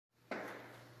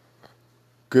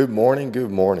Good morning,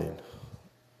 good morning.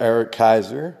 Eric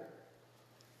Kaiser,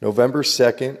 November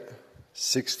 2nd,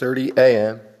 6:30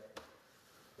 a.m.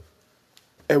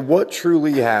 And what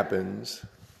truly happens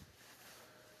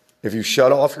if you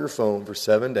shut off your phone for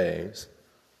 7 days?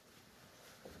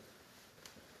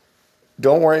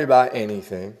 Don't worry about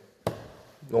anything.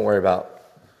 Don't worry about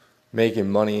making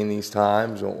money in these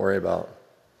times. Don't worry about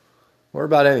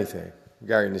anything. You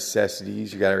got your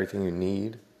necessities, you got everything you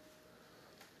need.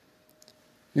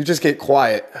 You just get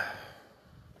quiet,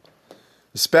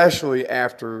 especially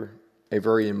after a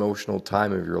very emotional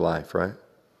time of your life, right?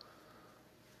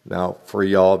 Now, for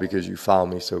y'all, because you follow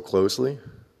me so closely,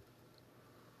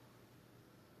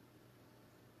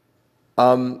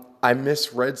 I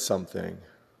misread something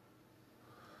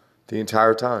the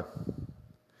entire time.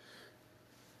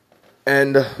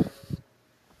 And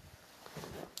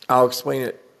I'll explain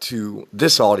it to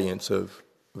this audience of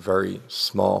very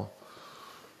small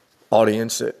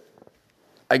audience that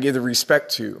I give the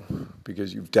respect to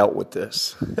because you've dealt with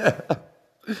this the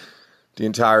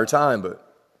entire time. But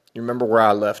you remember where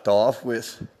I left off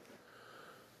with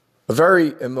a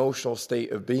very emotional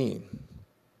state of being.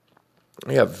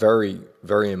 Yeah, very,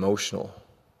 very emotional.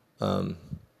 Right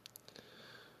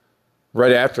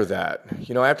after that,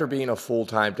 after being a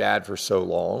full-time dad for so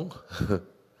long,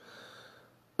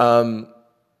 and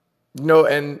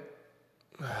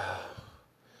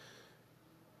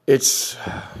it's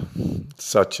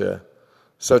such a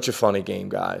funny game,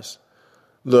 guys.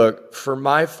 Look, for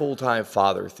my full-time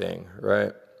father thing,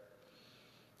 right?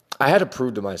 I had to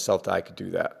prove to myself that I could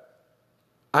do that.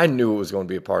 I knew it was going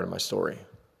to be a part of my story.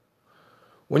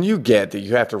 When you get that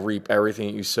you have to reap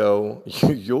everything you sow,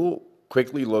 you'll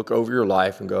quickly look over your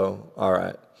life and go, all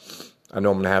right, I know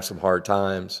I'm going to have some hard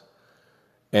times.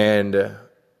 And,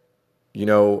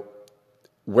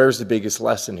 where's the biggest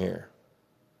lesson here?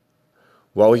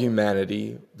 Well,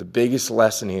 humanity, the biggest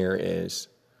lesson here is,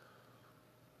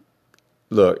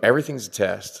 look, everything's a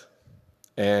test.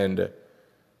 And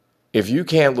if you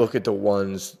can't look at the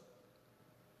ones,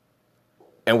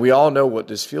 and we all know what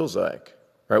this feels like,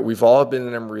 right? We've all been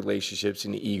in them relationships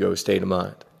in the ego state of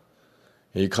mind.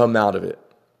 And you come out of it.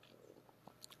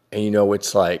 And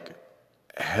it's like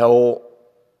hell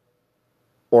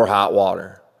or hot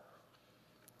water.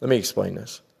 Let me explain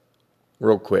this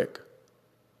real quick.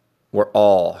 We're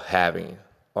all having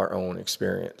our own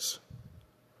experience.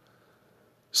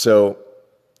 So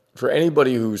for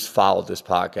anybody who's followed this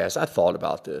podcast, I thought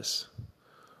about this. I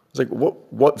was like,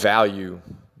 what value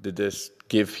did this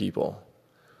give people?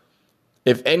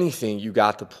 If anything, you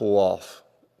got to pull off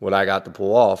what I got to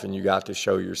pull off, and you got to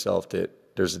show yourself that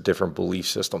there's a different belief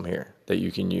system here that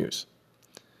you can use.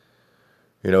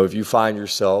 If you find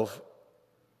yourself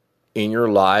in your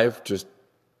life just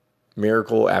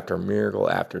miracle after miracle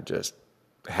after just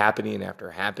happening after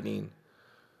happening,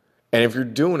 and if you're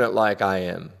doing it like I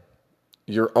am,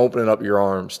 you're opening up your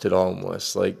arms to the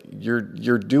homeless. Like you're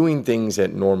doing things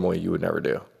that normally you would never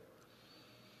do.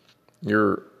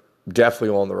 You're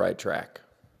definitely on the right track.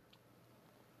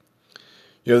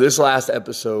 This last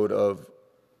episode of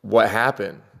what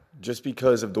happened, just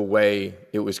because of the way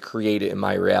it was created in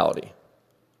my reality,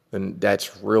 and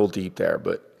that's real deep there,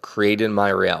 but created in my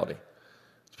reality.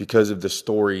 It's because of the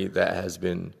story that has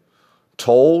been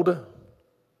told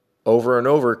over and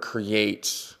over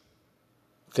creates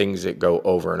things that go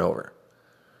over and over.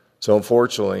 So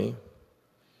unfortunately,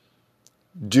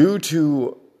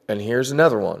 and here's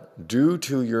another one, due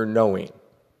to your knowing,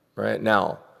 right?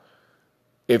 Now,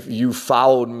 if you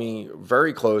followed me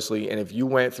very closely and if you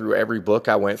went through every book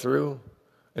I went through,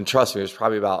 and trust me, there's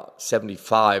probably about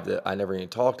 75 that I never even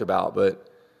talked about, but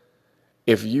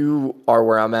if you are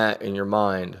where I'm at in your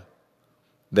mind,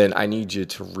 then I need you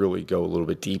to really go a little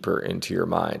bit deeper into your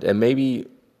mind. And maybe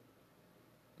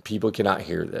people cannot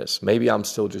hear this. Maybe I'm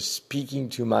still just speaking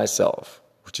to myself,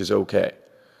 which is okay.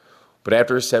 But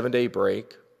after a 7-day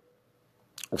break,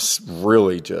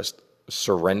 really just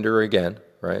surrender again,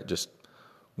 right? Just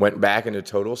went back into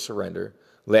total surrender,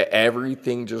 let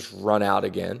everything just run out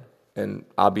again. And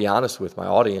I'll be honest with my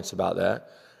audience about that.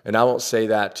 And I won't say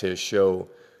that to show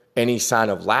any sign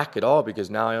of lack at all, because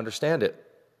now I understand it.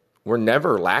 We're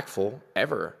never lackful,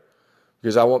 ever.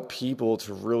 Because I want people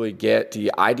to really get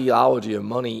the ideology of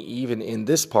money even in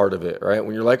this part of it, right?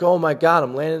 When you're like, oh my God,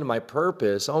 I'm landing in my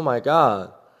purpose. Oh my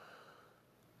God.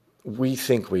 We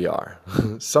think we are.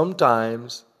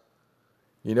 Sometimes,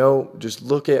 just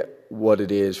look at what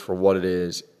it is for what it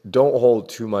is. Don't hold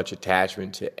too much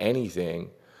attachment to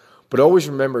anything. But always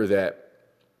remember that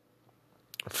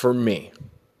for me,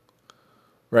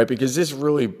 right? Because this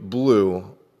really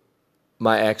blew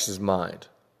my ex's mind.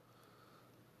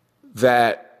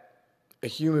 That a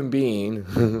human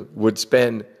being would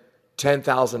spend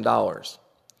 $10,000.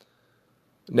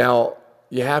 Now,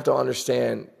 you have to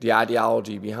understand the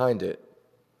ideology behind it.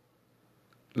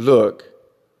 Look,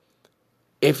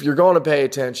 if you're going to pay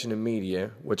attention to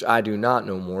media, which I do not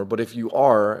no more, but if you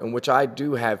are, and which I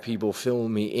do have people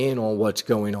filling me in on what's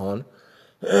going on,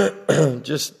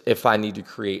 just if I need to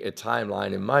create a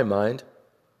timeline in my mind,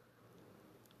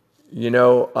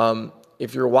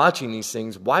 if you're watching these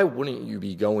things, why wouldn't you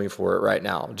be going for it right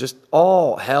now? Just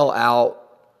all hell out,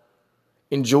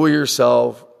 enjoy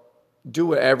yourself, do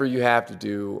whatever you have to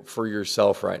do for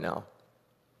yourself right now.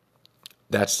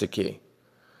 That's the key.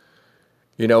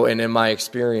 And in my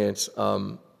experience,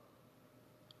 I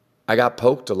got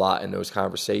poked a lot in those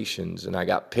conversations, and I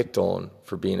got picked on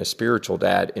for being a spiritual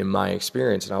dad in my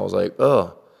experience. And I was like,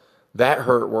 that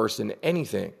hurt worse than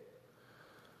anything.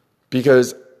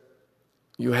 Because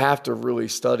you have to really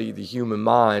study the human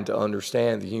mind to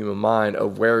understand the human mind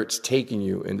of where it's taking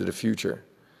you into the future.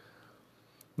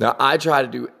 Now, I try to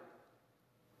do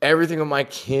everything with my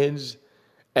kids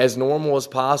as normal as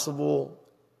possible,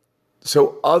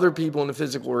 so other people in the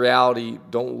physical reality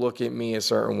don't look at me a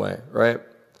certain way, right?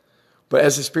 But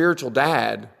as a spiritual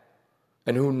dad,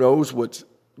 and who knows what's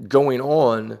going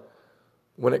on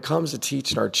when it comes to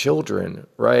teaching our children,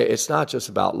 right? It's not just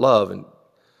about love. And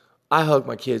I hug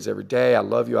my kids every day. I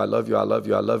love you, I love you, I love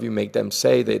you, I love you. Make them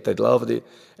say that they love it.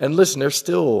 And listen, there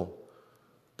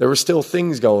were still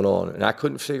things going on, and I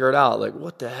couldn't figure it out. Like,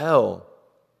 what the hell?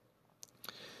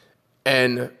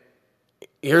 And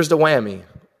here's the whammy.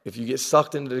 If you get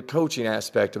sucked into the coaching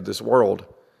aspect of this world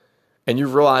and you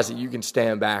realize that you can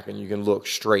stand back and you can look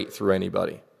straight through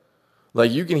anybody, like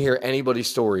you can hear anybody's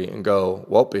story and go,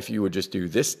 well, if you would just do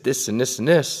this, this, and this, and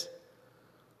this,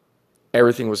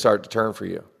 everything would start to turn for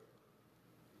you.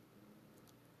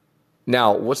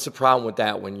 Now, what's the problem with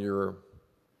that when your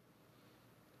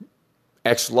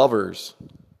ex-lovers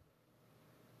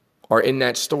are in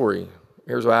that story?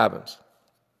 Here's what happens.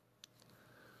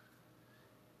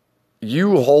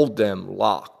 You hold them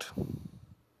locked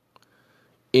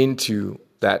into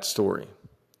that story.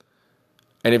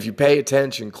 And if you pay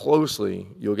attention closely,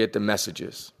 you'll get the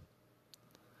messages.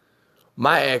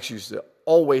 My ex used to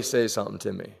always say something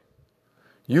to me.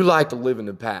 You like to live in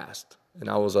the past.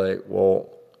 And I was like, well,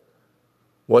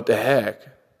 what the heck?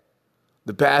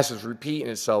 The past is repeating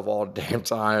itself all the damn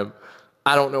time.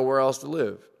 I don't know where else to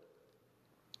live.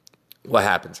 What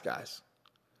happens, guys?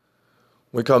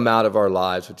 We come out of our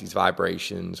lives with these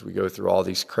vibrations. We go through all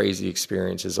these crazy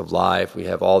experiences of life. We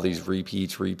have all these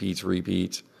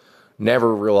repeats,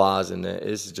 never realizing that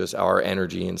this is just our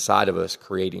energy inside of us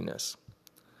creating this.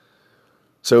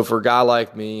 So for a guy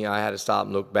like me, I had to stop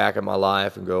and look back at my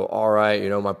life and go, all right,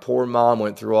 my poor mom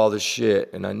went through all this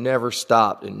shit, and I never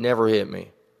stopped. It never hit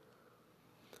me.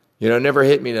 It never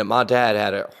hit me that my dad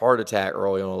had a heart attack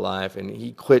early on in life, and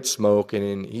he quit smoking,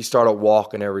 and he started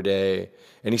walking every day,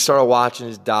 and he started watching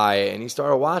his diet, and he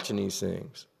started watching these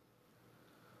things.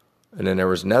 And then there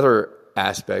was another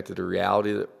aspect of the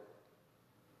reality that,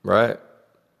 right,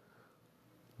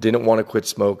 didn't want to quit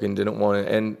smoking,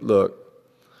 and look,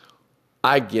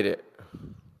 I get it.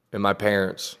 In my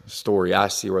parents' story, I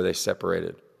see where they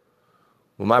separated.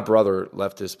 When my brother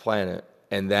left this planet,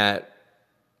 and that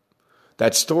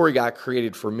story got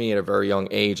created for me at a very young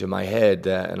age in my head,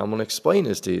 and I'm going to explain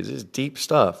this to you. This is deep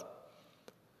stuff.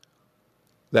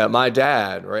 That my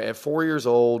dad, right, at 4 years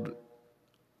old,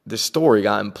 this story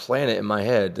got implanted in my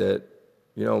head that,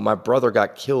 my brother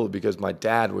got killed because my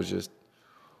dad was just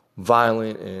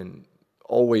violent and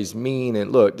always mean.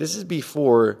 And look, this is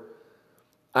before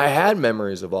I had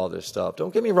memories of all this stuff.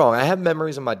 Don't get me wrong. I have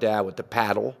memories of my dad with the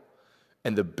paddle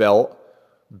and the belt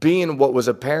being what was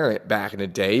apparent back in the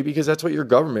day, because that's what your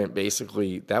government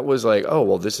basically, that was like, oh,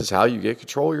 well, this is how you get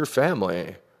control of your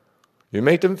family. You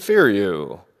make them fear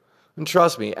you. And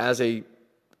trust me, as a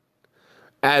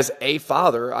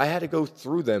father, I had to go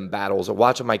through them battles of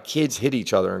watching my kids hit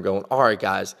each other and going, all right,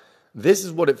 guys, this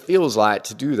is what it feels like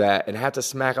to do that and have to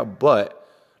smack a butt,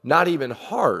 not even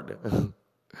hard.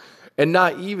 And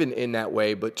not even in that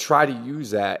way, but try to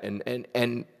use that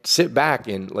and sit back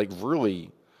and like really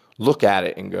look at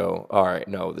it and go, all right,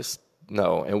 no,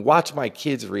 and watch my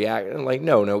kids react and like,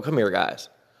 no, come here, guys.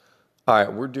 All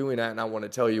right, we're doing that, and I want to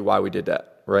tell you why we did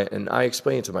that, right? And I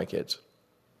explain it to my kids.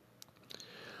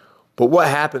 But what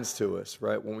happens to us,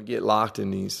 right, when we get locked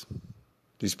in these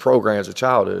programs of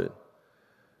childhood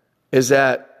is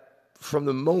that from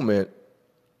the moment,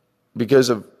 because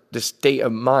of the state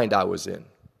of mind I was in,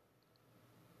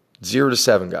 0 to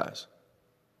 7, guys,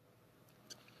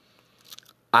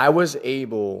 I was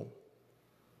able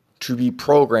to be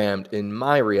programmed in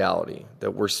my reality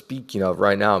that we're speaking of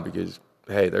right now, because,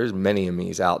 hey, there's many of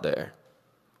me's out there.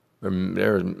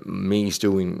 There's me's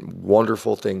doing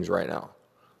wonderful things right now.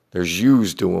 There's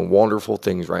yous doing wonderful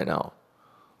things right now.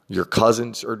 Your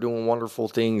cousins are doing wonderful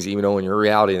things, even though in your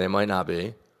reality they might not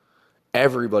be.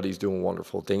 Everybody's doing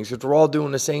wonderful things because we're all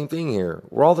doing the same thing here.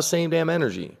 We're all the same damn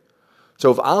energy.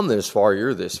 So if I'm this far,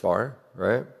 you're this far,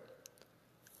 right?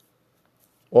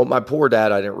 Well, my poor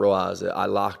dad, I didn't realize that I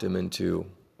locked him into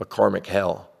a karmic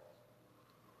hell.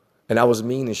 And I was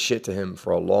mean as shit to him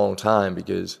for a long time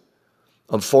because,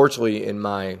 unfortunately, in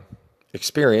my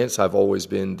experience, I've always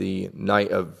been the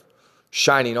knight of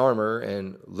shining armor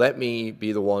and let me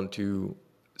be the one to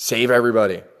save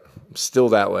everybody. I'm still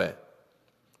that way.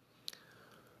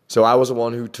 So I was the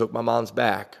one who took my mom's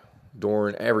back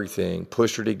during everything,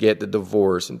 pushed her to get the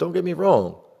divorce. And don't get me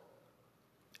wrong.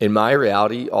 In my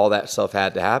reality, all that stuff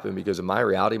had to happen because in my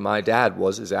reality, my dad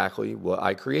was exactly what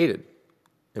I created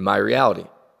in my reality.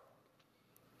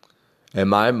 And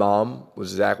my mom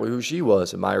was exactly who she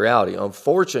was in my reality.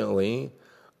 Unfortunately,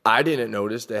 I didn't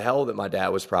notice the hell that my dad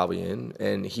was probably in,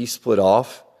 and he split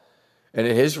off. And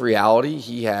in his reality,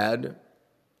 he had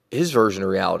his version of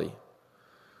reality.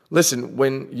 Listen,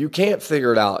 when you can't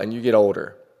figure it out and you get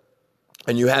older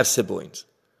and you have siblings,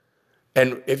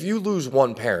 and if you lose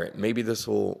one parent, maybe this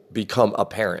will become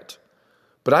apparent.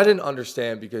 But I didn't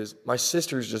understand because my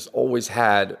sisters just always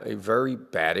had a very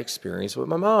bad experience with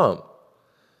my mom.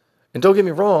 And don't get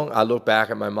me wrong, I look back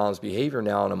at my mom's behavior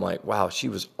now and I'm like, wow, she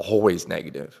was always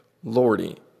negative.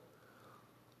 Lordy.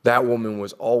 That woman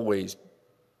was always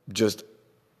just,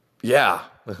 yeah.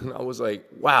 I was like,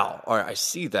 wow, all right, I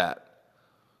see that.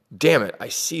 Damn it, I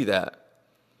see that.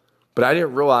 But I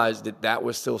didn't realize that that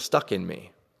was still stuck in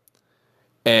me.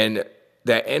 And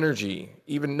that energy,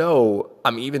 even though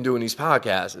I'm even doing these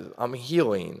podcasts, I'm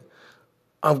healing,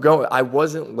 I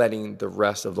wasn't letting the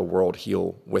rest of the world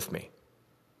heal with me.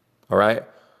 All right?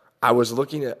 I was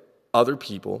looking at other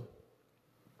people,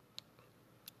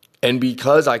 and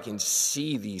because I can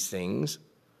see these things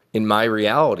in my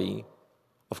reality,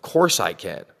 of course I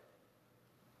can.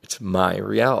 It's my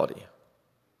reality.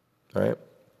 All right?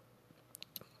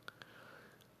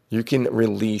 You can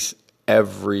release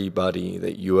everybody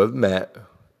that you have met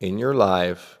in your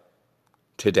life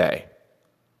today.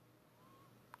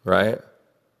 Right?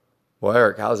 Well,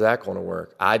 Eric, how's that going to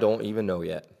work? I don't even know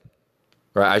yet.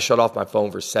 Right? I shut off my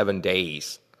phone for 7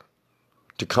 days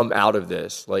to come out of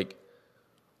this. Like,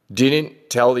 didn't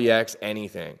tell the ex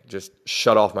anything. Just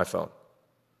shut off my phone.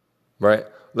 Right?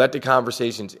 Let the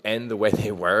conversations end the way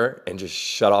they were and just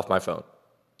shut off my phone.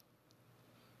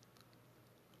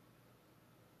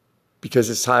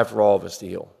 Because it's time for all of us to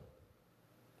heal,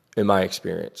 in my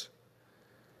experience.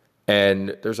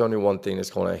 And there's only one thing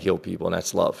that's going to heal people, and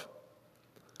that's love.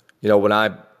 You know, when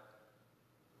I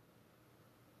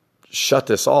shut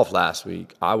this off last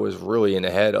week, I was really in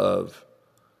the head of,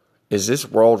 is this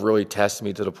world really testing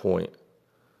me to the point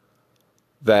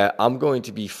that I'm going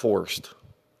to be forced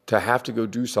to have to go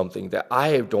do something that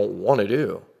I don't want to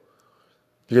do?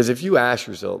 Because if you ask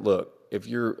yourself, look, if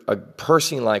you're a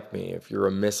person like me, if you're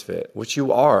a misfit, which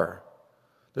you are,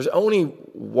 there's only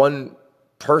one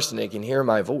person that can hear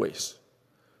my voice.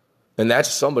 And that's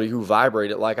somebody who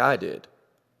vibrated like I did.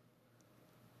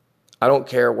 I don't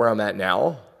care where I'm at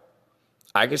now.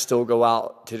 I can still go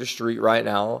out to the street right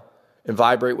now and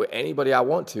vibrate with anybody I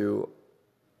want to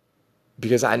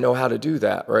because I know how to do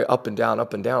that, right? Up and down,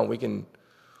 up and down. We can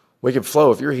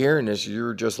flow. If you're hearing this,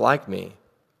 you're just like me.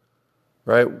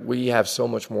 Right? We have so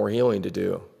much more healing to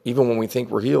do, even when we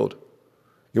think we're healed.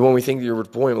 Even when we think you're at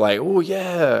the point like, oh,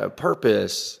 yeah,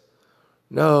 purpose.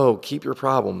 No, keep your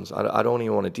problems. I don't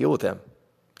even want to deal with them.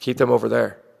 Keep them over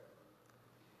there.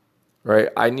 Right?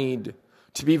 I need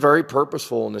to be very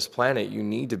purposeful on this planet. You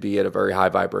need to be at a very high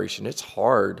vibration. It's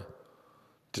hard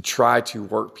to try to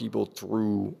work people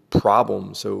through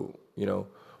problems. So, you know,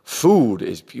 food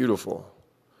is beautiful.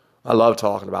 I love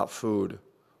talking about food.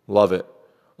 Love it.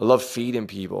 I love feeding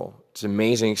people. It's an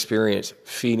amazing experience,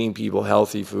 feeding people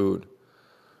healthy food.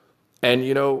 And,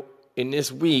 you know, in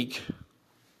this week,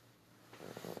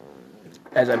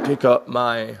 as I pick up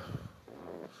I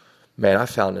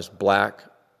found this black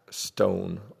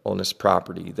stone on this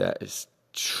property that is,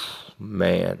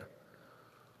 man,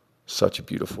 such a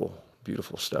beautiful,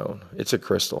 beautiful stone. It's a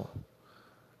crystal.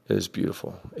 It is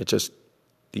beautiful. It just,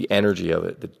 the energy of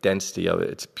it, the density of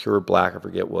it, it's pure black. I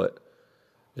forget what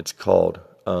it's called.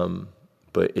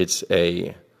 But it's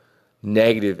a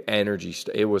negative energy.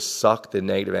 It will suck the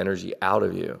negative energy out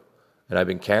of you. And I've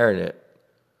been carrying it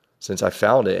since I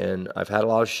found it, and I've had a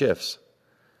lot of shifts.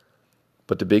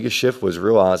 But the biggest shift was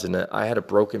realizing that I had a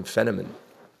broken phenomenon.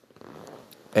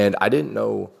 And I didn't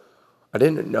know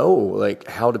like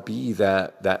how to be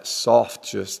that soft,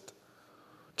 just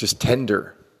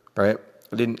tender, right?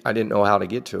 I didn't know how to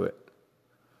get to it.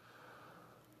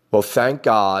 Well, thank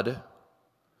God.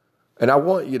 And I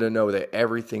want you to know that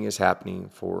everything is happening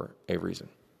for a reason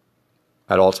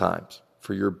at all times,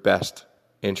 for your best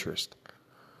interest.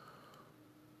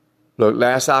 Look,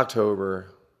 last October,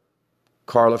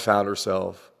 Carla found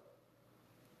herself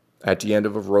at the end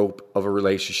of a rope of a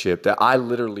relationship that I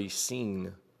literally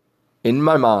seen in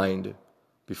my mind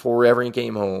before we ever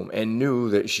came home and knew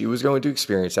that she was going to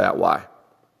experience that. Why?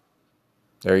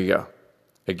 There you go.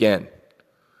 Again,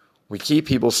 we keep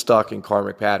people stuck in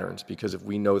karmic patterns because if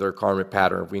we know their karmic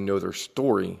pattern, if we know their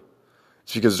story,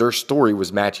 it's because their story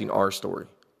was matching our story.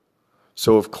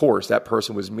 So, of course, that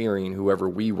person was mirroring whoever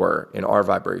we were in our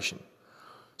vibration.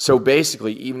 So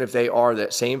basically, even if they are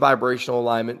that same vibrational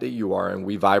alignment that you are, and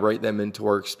we vibrate them into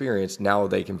our experience, now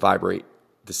they can vibrate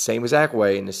the same exact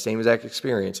way in the same exact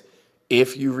experience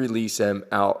if you release them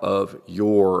out of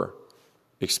your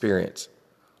experience.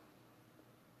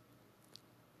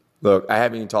 Look, I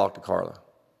haven't even talked to Carla,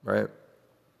 right?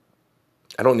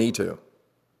 I don't need to.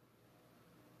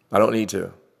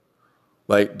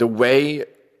 Like, the way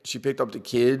she picked up the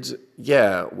kids,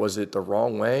 yeah, was it the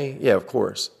wrong way? Yeah, of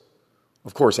course.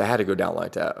 Of course, I had to go down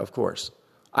like that. Of course.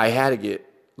 I had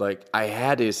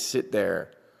to sit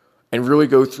there and really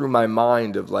go through my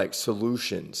mind of like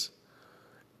solutions.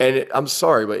 And I'm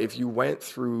sorry, but if you went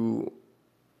through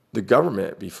the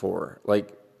government before,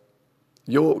 like,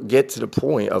 you'll get to the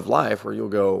point of life where you'll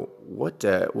go, what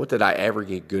did I ever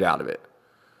get good out of it?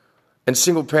 And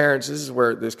single parents, this is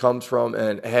where this comes from.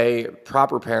 And hey,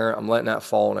 proper parent, I'm letting that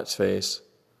fall on its face.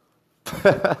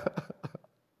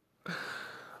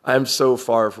 I'm so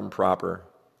far from proper.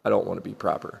 I don't want to be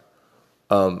proper.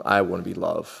 I want to be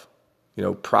love.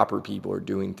 Proper people are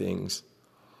doing things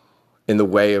in the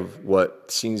way of what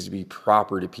seems to be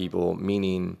proper to people,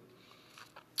 meaning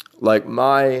like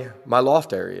my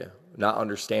loft area, not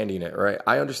understanding it, right?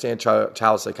 I understand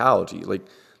child psychology. Like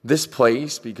this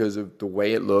place, because of the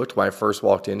way it looked when I first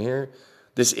walked in here,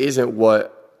 this isn't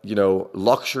what,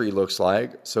 luxury looks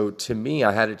like. So to me,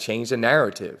 I had to change the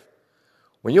narrative.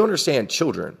 When you understand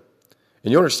children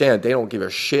and you understand they don't give a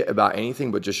shit about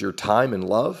anything but just your time and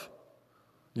love,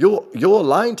 you'll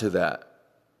align to that.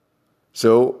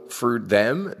 So for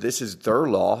them, this is their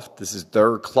loft. This is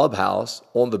their clubhouse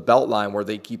on the Beltline where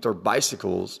they keep their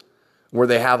bicycles, where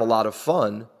they have a lot of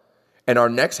fun. And our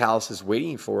next house is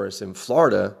waiting for us in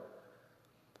Florida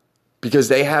because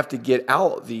they have to get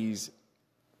out these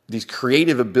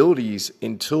creative abilities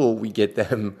until we get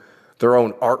them their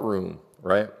own art room,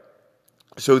 right?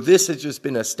 So this has just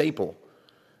been a staple.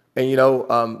 And,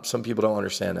 some people don't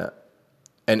understand that.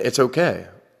 And it's okay.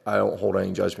 I don't hold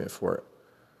any judgment for it.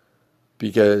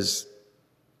 Because,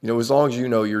 as long as you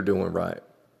know you're doing right,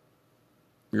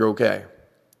 you're okay.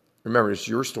 Remember, it's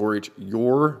your story, it's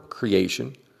your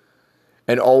creation.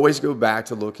 And always go back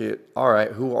to look at, all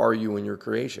right, who are you in your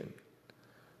creation?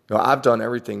 I've done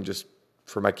everything just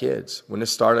for my kids. When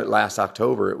this started last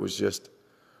October, it was just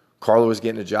Carla was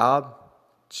getting a job.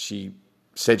 She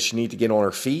said she needed to get on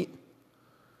her feet.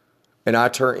 And I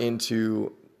turned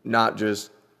into not just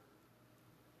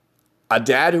a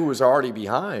dad who was already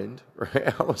behind,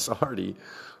 right?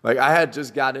 I had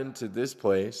just got into this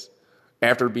place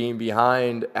after being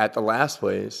behind at the last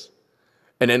place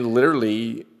and then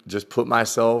literally just put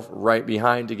myself right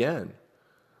behind again.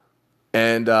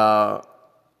 And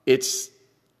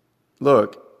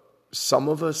some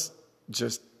of us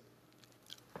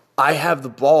I have the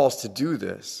balls to do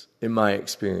this in my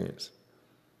experience.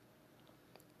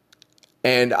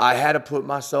 And I had to put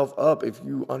myself up, if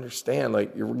you understand,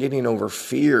 like you're getting over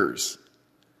fears.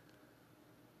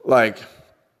 Like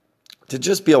to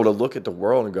just be able to look at the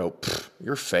world and go,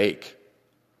 you're fake.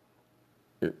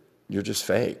 You're just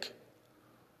fake.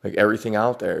 Like everything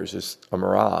out there is just a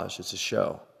mirage. It's a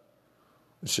show.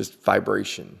 It's just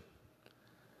vibration.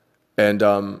 And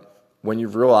when you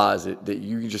realize it, that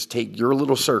you can just take your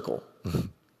little circle,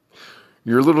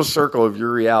 your little circle of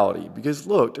your reality. Because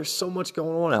look, there's so much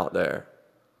going on out there.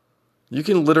 You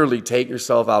can literally take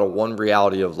yourself out of one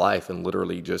reality of life and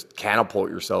literally just catapult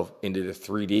yourself into the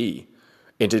 3D,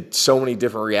 into so many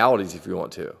different realities if you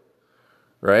want to,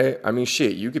 right? I mean,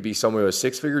 shit, you could be someone with a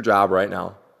 6-figure job right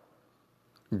now,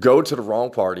 go to the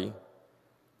wrong party,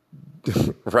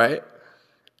 right?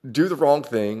 Do the wrong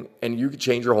thing, and you could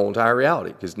change your whole entire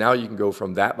reality because now you can go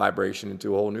from that vibration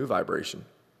into a whole new vibration.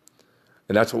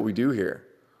 And that's what we do here.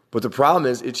 But the problem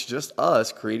is it's just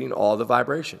us creating all the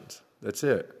vibrations. That's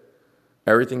it.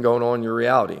 Everything going on in your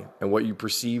reality, and what you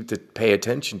perceive to pay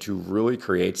attention to really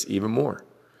creates even more.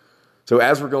 So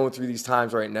as we're going through these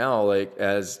times right now, like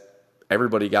as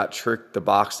everybody got tricked to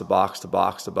box, to box, to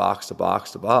box, to box, to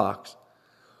box, to box.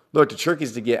 Look, the trick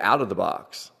is to get out of the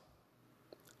box.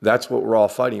 That's what we're all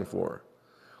fighting for.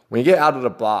 When you get out of the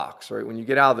box, right? When you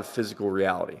get out of the physical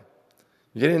reality,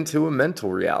 you get into a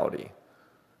mental reality.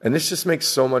 And this just makes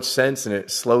so much sense, and it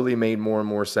slowly made more and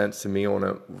more sense to me on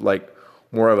a like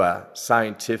more of a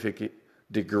scientific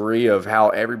degree of how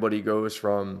everybody goes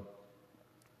from,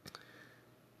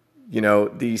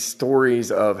 these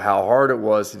stories of how hard it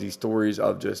was to these stories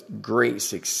of just great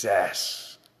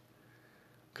success.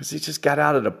 Because they just got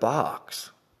out of the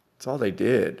box. That's all they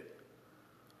did.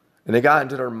 And they got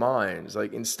into their minds.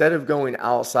 Like, instead of going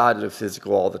outside of the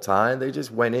physical all the time, they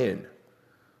just went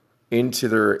into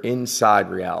their inside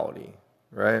reality,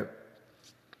 right?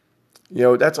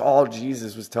 That's all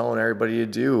Jesus was telling everybody to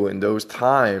do in those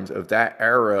times of that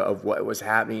era of what was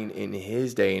happening in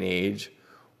his day and age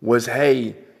was,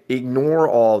 hey, ignore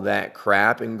all that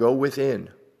crap and go within.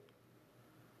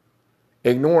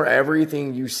 Ignore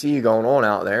everything you see going on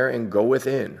out there and go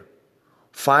within.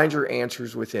 Find your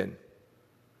answers within.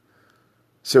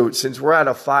 So since we're at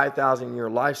a 5,000 year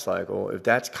life cycle, if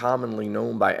that's commonly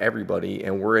known by everybody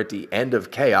and we're at the end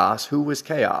of chaos, who was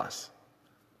chaos?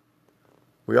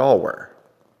 We all were.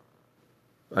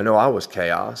 I know I was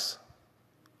chaos.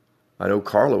 I know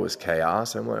Carla was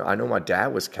chaos. I know my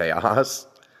dad was chaos.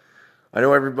 I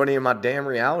know everybody in my damn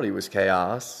reality was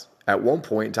chaos. At one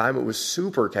point in time, it was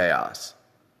super chaos.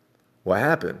 What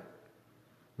happened?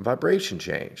 Vibration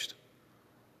changed.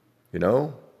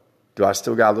 Do I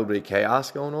still got a little bit of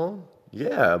chaos going on?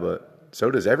 Yeah, but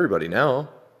so does everybody now.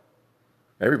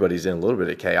 Everybody's in a little bit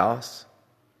of chaos.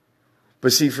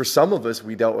 But see, for some of us,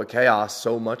 we dealt with chaos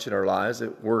so much in our lives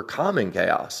that we're calming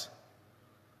chaos.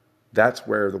 That's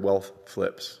where the wealth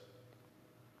flips.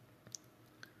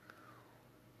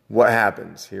 What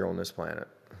happens here on this planet?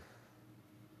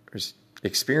 There's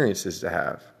experiences to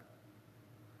have.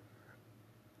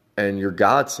 And your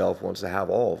God self wants to have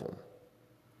all of them.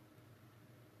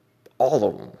 All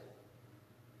of them.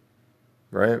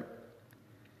 Right?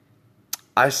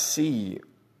 I see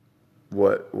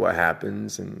what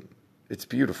happens, and it's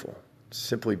beautiful. It's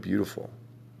simply beautiful.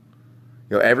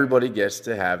 Everybody gets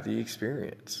to have the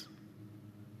experience.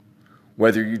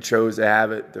 Whether you chose to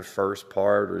have it the first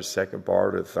part or the second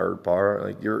part or the third part,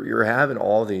 like you're having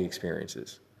all the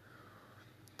experiences.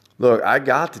 Look, I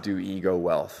got to do ego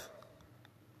wealth.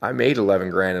 I made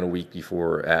 11 grand in a week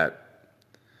before at,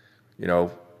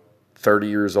 30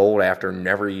 years old after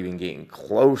never even getting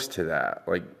close to that.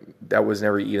 Like, that was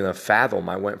never even a fathom.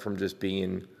 I went from just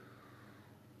being,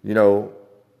 don't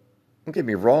get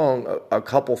me wrong, a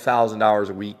couple $1,000s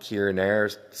a week here and there,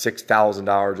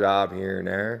 $6,000 job here and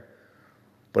there.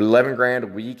 But 11 grand a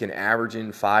week and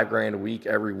averaging 5 grand a week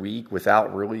every week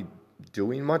without really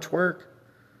doing much work,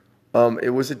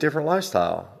 it was a different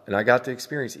lifestyle. And I got to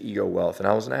experience ego wealth, and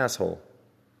I was an asshole.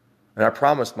 And I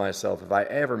promised myself if I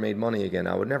ever made money again,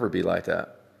 I would never be like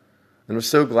that. And I'm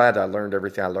so glad I learned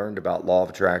everything I learned about law of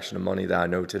attraction and money that I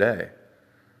know today.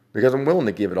 Because I'm willing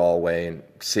to give it all away and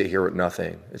sit here with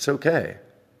nothing. It's okay.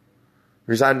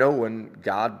 Because I know when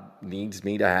God needs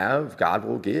me to have, God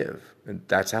will give. And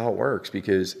that's how it works.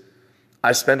 Because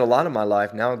I spend a lot of my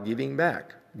life now giving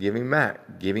back. Because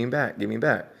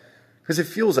it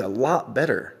feels a lot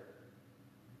better.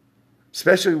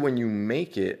 Especially when you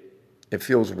make it, it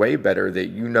feels way better that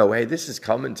hey, this is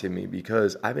coming to me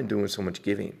because I've been doing so much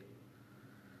giving.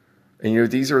 And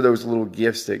these are those little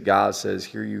gifts that God says,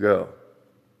 here you go.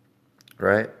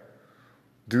 Right?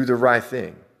 Do the right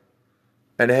thing.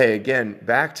 And hey, again,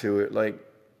 back to it, like,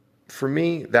 for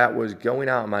me, that was going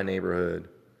out in my neighborhood,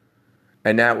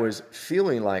 and that was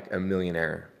feeling like a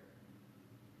millionaire.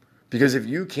 Because if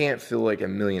you can't feel like a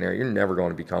millionaire, you're never going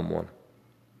to become one.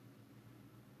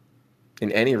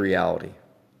 In any reality.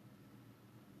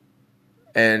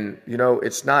 And,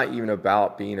 it's not even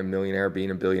about being a millionaire,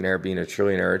 being a billionaire, being a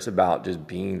trillionaire. It's about just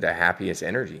being the happiest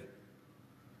energy.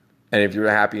 And if you're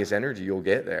the happiest energy, you'll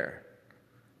get there.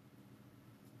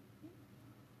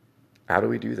 How do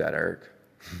we do that, Eric?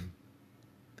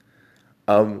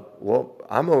 Well,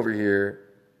 I'm over here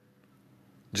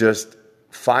just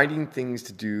finding things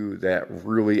to do that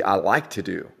really I like to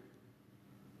do.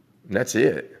 And that's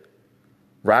it.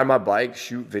 Ride my bike,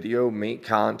 shoot video, make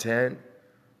content,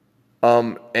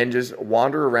 and just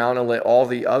wander around and let all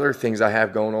the other things I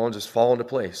have going on just fall into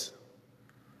place.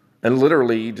 And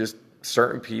literally just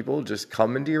certain people just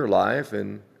come into your life,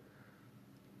 and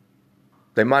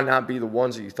they might not be the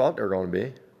ones that you thought they were going to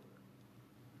be.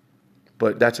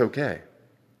 But that's okay.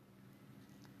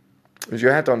 is you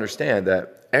have to understand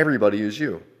that everybody is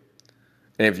you.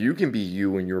 And if you can be you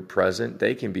when you're present,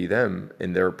 they can be them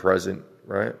in their present,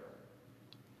 right?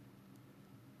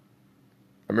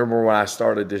 I remember when I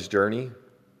started this journey,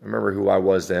 I remember who I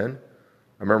was then.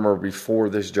 I remember before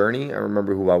this journey, I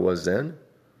remember who I was then.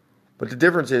 But the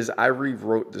difference is I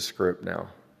rewrote the script now.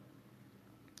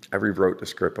 I rewrote the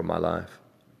script of my life.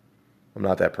 I'm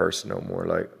not that person no more.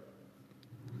 Like,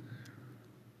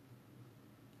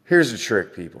 here's the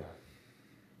trick, people.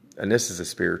 And this is a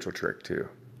spiritual trick too.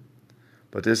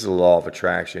 But this is a law of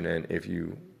attraction, and if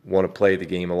you want to play the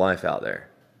game of life out there.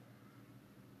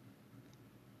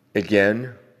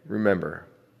 Again, remember,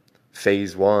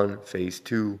 phase 1, phase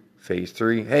 2, phase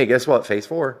 3. Hey, guess what? Phase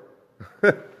 4.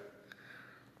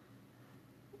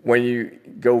 When you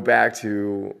go back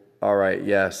to, all right,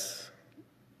 yes,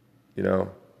 you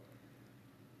know,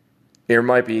 there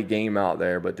might be a game out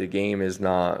there, but the game is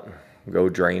not go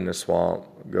drain the swamp,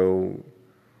 go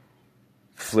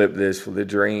flip this for the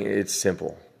drain. It's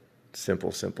simple.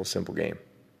 Simple game.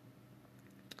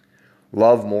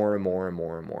 Love more and more and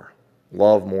more and more.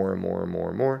 Love more and more and more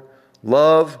and more.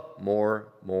 Love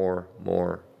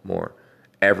more.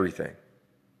 Everything.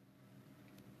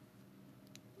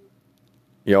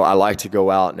 You know, I like to go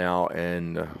out now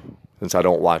and, since I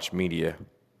don't watch media,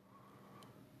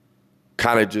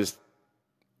 kind of just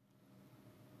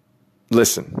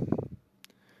listen.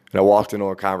 And I walked into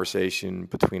a conversation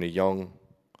between a young,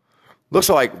 looks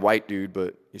like white dude,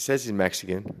 but he says he's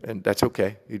Mexican, and that's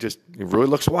okay. He really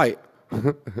looks white.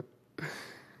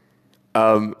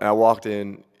 And I walked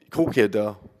in, cool kid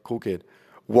though, cool kid.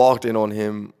 Walked in on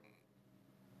him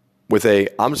with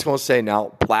I'm just going to say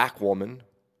now, black woman,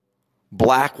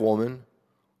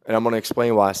 and I'm going to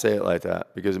explain why I say it like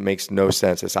that, because it makes no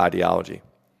sense. It's ideology.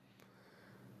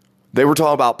 They were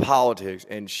talking about politics,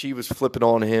 and she was flipping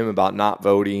on him about not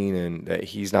voting and that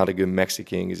he's not a good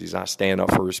Mexican because he's not standing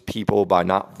up for his people by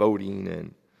not voting.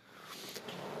 And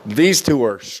these two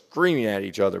are screaming at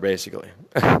each other, basically.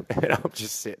 And I'm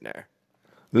just sitting there,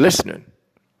 listening,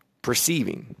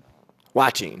 perceiving,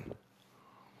 watching.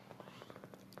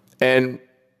 And,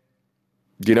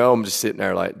 you know, I'm just sitting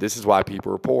there like, this is why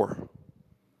people are poor,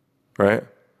 right?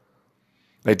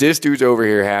 Like, this dude's over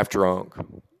here half drunk.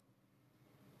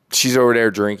 She's over there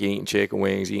drinking, eating chicken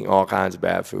wings, eating all kinds of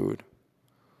bad food.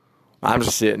 I'm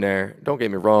just sitting there. Don't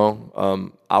get me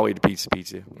wrong. I'll eat a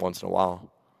pizza once in a while.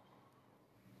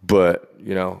 But,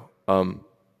 you know, the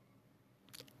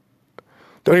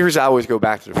only reason I always go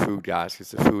back to the food, guys,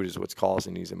 because the food is what's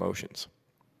causing these emotions.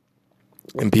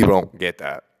 And people don't get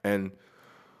that. And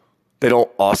they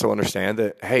don't also understand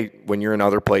that, hey, when you're in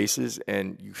other places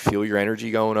and you feel your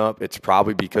energy going up, it's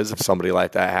probably because of somebody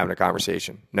like that having a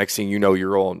conversation. Next thing you know,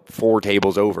 you're on 4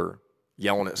 tables over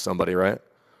yelling at somebody, right?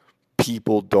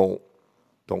 People don't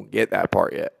get that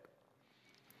part yet.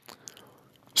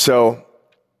 So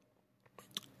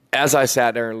as I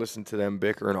sat there and listened to them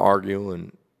bicker and argue,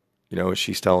 and, you know,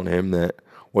 she's telling him that,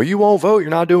 well, you won't vote. You're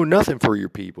not doing nothing for your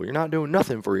people. You're not doing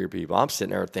nothing for your people. I'm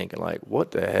sitting there thinking, like,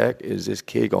 what the heck is this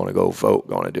kid going to go vote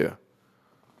going to do?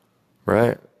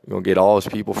 Right? You going to get all his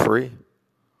people free?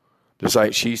 Just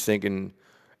like she's thinking.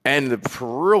 And the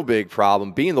real big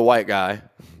problem, being the white guy,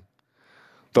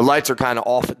 the lights are kind of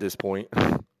off at this point.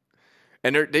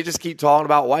 And they just keep talking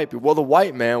about white people. Well, the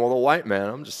white man.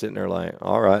 I'm just sitting there like,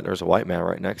 all right, there's a white man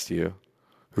right next to you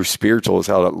who's spiritual as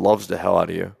hell, that loves the hell out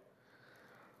of you.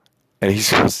 And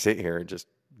he's going to sit here and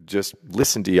just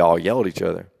listen to y'all yell at each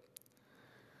other.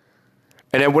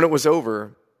 And then when it was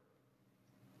over,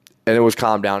 and it was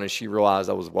calmed down, and she realized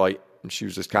I was white, and she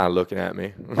was just kind of looking at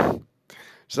me.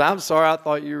 She said, I'm sorry, I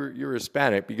thought you were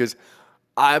Hispanic, because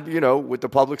with the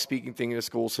public speaking thing in the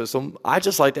school system, I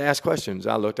just like to ask questions.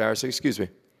 I looked at her and said, excuse me,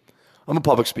 I'm a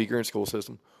public speaker in the school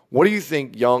system. What do you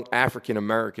think young African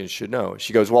Americans should know?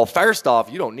 She goes, well, first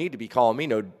off, you don't need to be calling me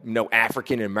no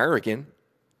African American.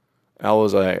 I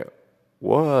was like,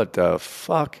 what the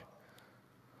fuck?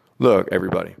 Look,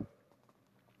 everybody.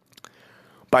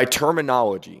 By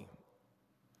terminology,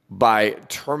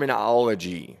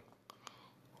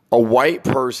 a white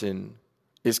person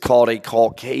is called a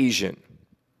Caucasian.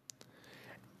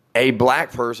 A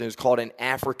black person is called an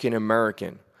African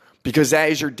American, because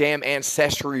that is your damn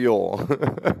ancestral.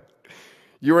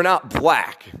 You are not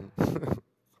black.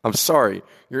 I'm sorry.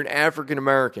 You're an African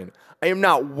American. I am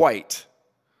not white.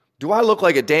 Do I look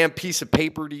like a damn piece of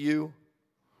paper to you?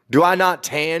 Do I not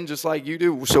tan just like you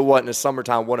do? So what, in the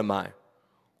summertime, what am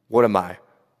I?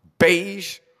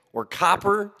 Beige or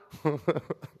copper?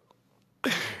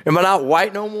 Am I not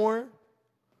white no more?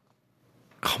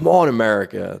 Come on,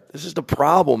 America. This is the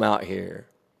problem out here.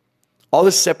 All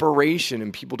this separation,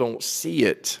 and people don't see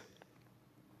it.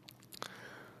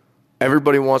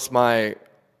 Everybody wants my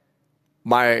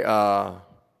easy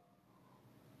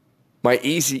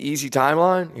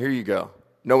timeline. Here you go.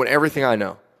 Knowing everything I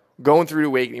know. Going through the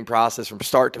awakening process from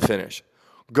start to finish.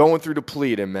 Going through the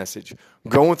Pleiadian message.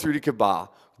 Going through the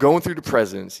Kabbalah. Going through the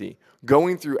presidency.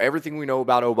 Going through everything we know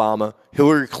about Obama,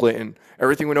 Hillary Clinton,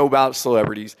 everything we know about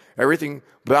celebrities, everything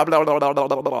blah, blah, blah, blah, blah,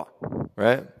 blah, blah.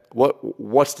 Right?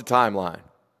 What's the timeline?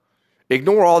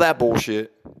 Ignore all that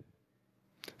bullshit.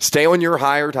 Stay on your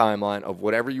higher timeline of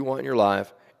whatever you want in your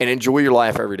life and enjoy your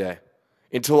life every day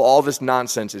until all this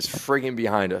nonsense is friggin'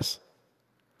 behind us.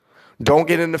 Don't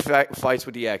get into fights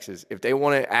with the exes. If they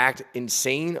want to act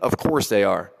insane, of course they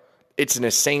are. It's an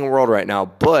insane world right now,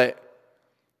 but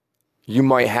you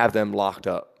might have them locked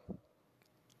up.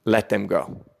 Let them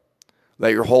go.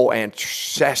 Let your whole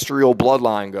ancestral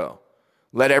bloodline go.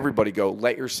 Let everybody go.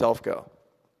 Let yourself go.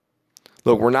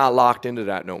 Look, we're not locked into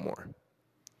that no more.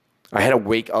 I had to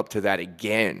wake up to that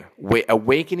again.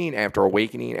 Awakening after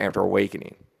awakening after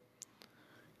awakening.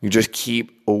 You just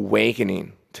keep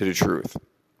awakening to the truth.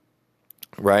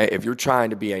 Right? If you're trying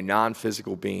to be a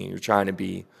non-physical being, you're trying to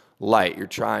be light, you're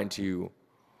trying to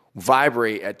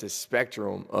vibrate at the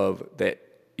spectrum of that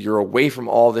you're away from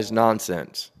all this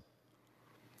nonsense.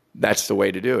 That's the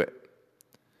way to do it.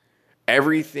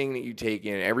 Everything that you take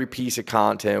in, every piece of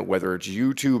content, whether it's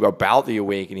YouTube about the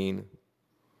awakening,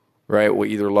 right, will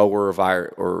either lower or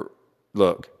viral or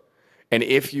look. And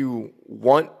if you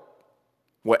want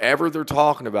whatever they're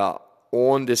talking about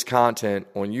on this content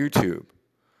on YouTube,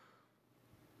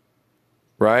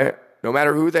 right? No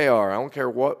matter who they are, I don't care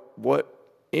what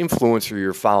influencer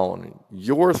you're following,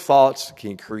 your thoughts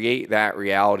can create that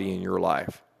reality in your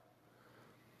life.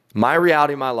 My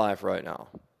reality in my life right now,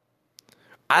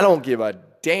 I don't give a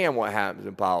damn what happens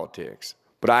in politics,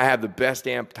 but I have the best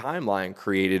damn timeline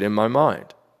created in my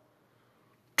mind.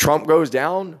 Trump goes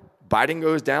down, Biden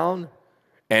goes down,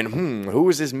 and who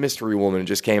is this mystery woman who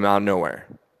just came out of nowhere?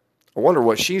 I wonder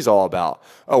what she's all about.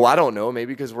 Oh, I don't know.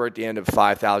 Maybe because we're at the end of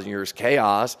 5,000 years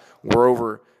chaos, we're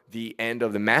over the end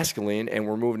of the masculine and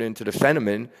we're moving into the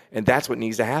feminine, and that's what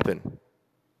needs to happen.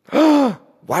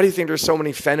 Why do you think there's so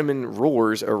many feminine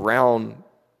rulers around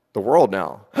the world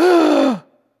now?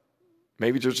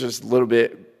 Maybe there's just a little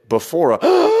bit before.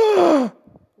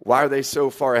 Why are they so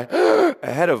far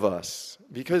ahead of us?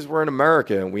 Because we're in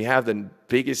America and we have the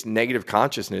biggest negative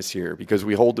consciousness here because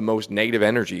we hold the most negative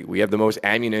energy. We have the most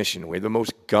ammunition. We have the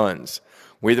most guns.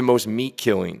 We have the most meat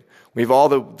killing. We have all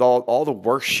the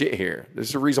worst shit here. This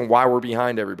is the reason why we're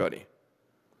behind everybody.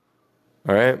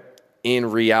 All right?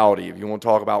 In reality, if you want to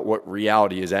talk about what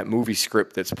reality is, that movie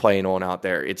script that's playing on out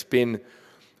there, it's been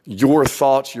your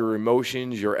thoughts, your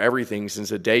emotions, your everything since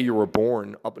the day you were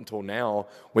born up until now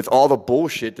with all the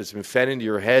bullshit that's been fed into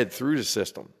your head through the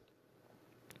system.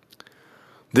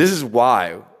 This is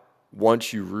why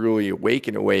once you really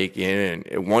awaken,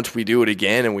 and once we do it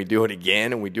again, and we do it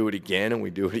again, and we do it again, and we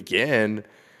do it again,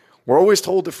 we're always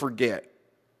told to forget.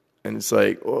 And it's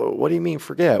like, well, what do you mean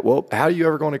forget? Well, how are you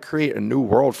ever going to create a new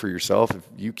world for yourself if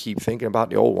you keep thinking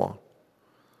about the old one?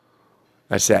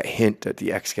 That's that hint at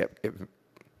the ex kept,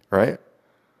 right?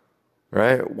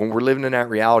 Right? When we're living in that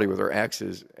reality with our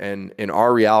exes, and in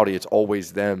our reality, it's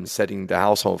always them setting the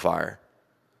house on fire.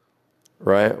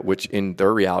 Right? Which in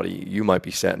their reality, you might be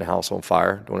setting the house on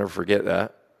fire. Don't ever forget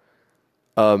that.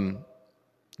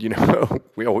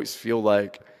 We always feel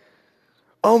like,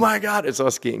 oh my God, it's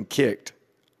us getting kicked.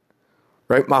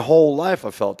 Right? My whole life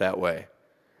I felt that way.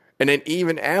 And then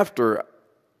even after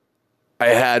I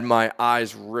had my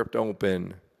eyes ripped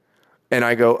open and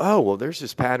I go, oh, well, there's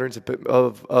just patterns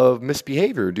of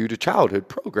misbehavior due to childhood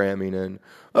programming. And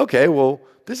okay, well,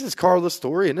 this is Carla's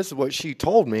story and this is what she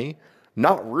told me.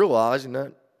 Not realizing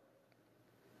that,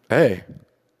 hey,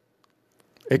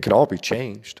 it can all be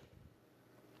changed.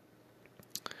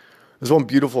 There's one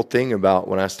beautiful thing about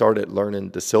when I started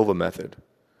learning the Silva method.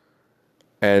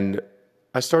 And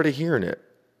I started hearing it.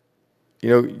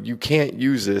 You can't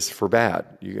use this for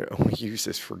bad. You can only use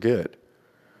this for good.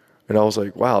 And I was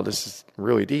like, wow, this is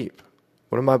really deep.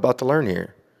 What am I about to learn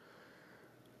here?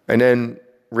 And then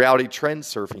reality trend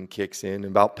surfing kicks in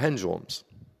about pendulums.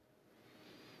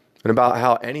 And about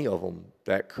how any of them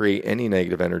that create any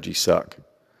negative energy suck.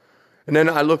 And then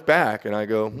I look back and I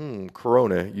go,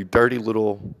 Corona, you dirty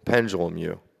little pendulum,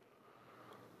 you.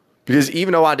 Because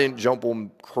even though I didn't jump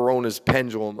on Corona's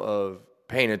pendulum of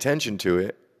paying attention to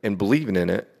it and believing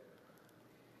in it,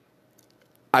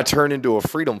 I turned into a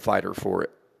freedom fighter for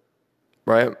it,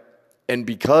 right? And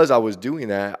because I was doing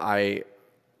that, I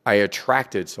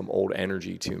attracted some old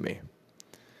energy to me.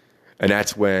 And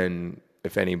that's when,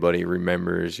 if anybody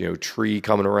remembers, Tree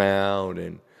coming around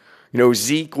and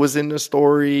Zeke was in the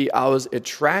story. I was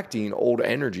attracting old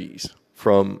energies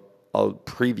from a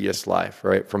previous life,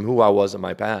 right? From who I was in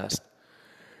my past.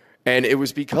 And it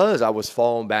was because I was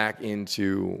falling back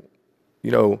into,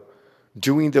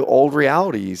 doing the old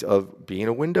realities of being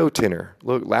a window tinner.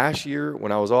 Look, last year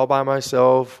when I was all by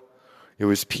myself, it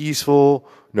was peaceful.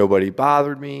 Nobody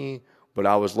bothered me, but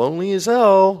I was lonely as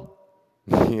hell,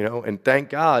 and thank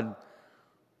God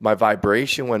my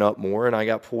vibration went up more and I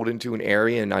got pulled into an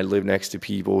area and I live next to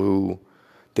people who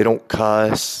they don't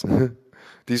cuss.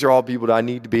 These are all people that I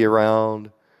need to be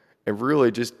around. And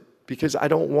really just because I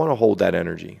don't want to hold that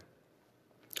energy.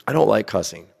 I don't like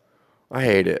cussing. I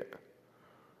hate it.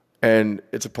 And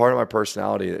it's a part of my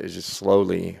personality that is just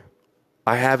slowly,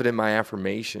 I have it in my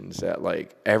affirmations that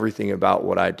like everything about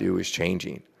what I do is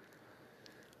changing.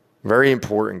 Very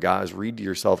important, guys. Read to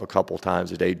yourself a couple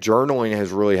times a day. Journaling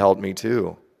has really helped me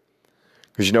too.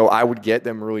 Because, I would get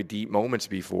them really deep moments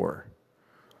before.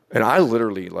 And I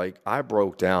literally, I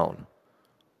broke down.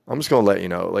 I'm just going to let you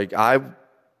know. I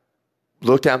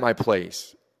looked at my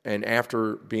place. And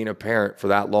after being a parent for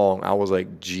that long, I was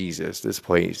like, Jesus, this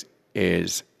place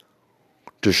is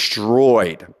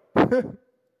destroyed.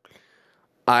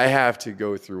 I have to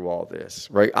go through all this,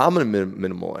 right? I'm a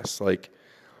minimalist.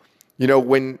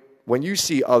 When you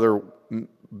see other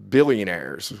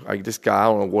billionaires, like this guy, I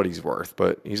don't know what he's worth,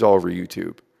 but he's all over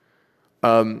YouTube.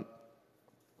 I'm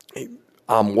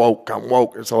woke.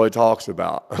 That's all he talks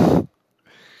about.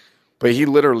 But he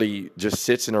literally just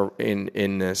sits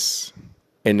in this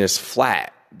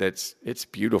flat it's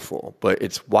beautiful, but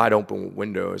it's wide open with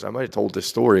windows. I might have told this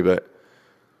story, but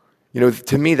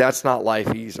to me that's not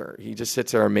life either. He just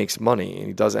sits there and makes money, and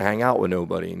he doesn't hang out with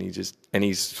nobody, and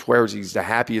he swears he's the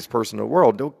happiest person in the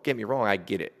world. Don't get me wrong, I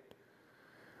get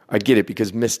it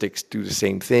because mystics do the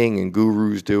same thing and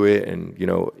gurus do it, and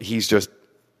he's just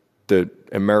the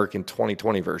American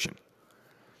 2020 version.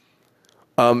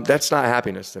 That's not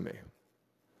happiness to me.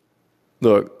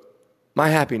 Look, my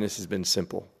happiness has been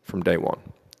simple from day one.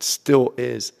 It still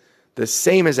is the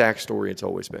same exact story it's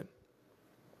always been.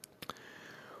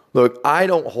 Look, I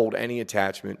don't hold any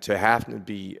attachment to having to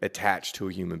be attached to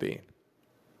a human being.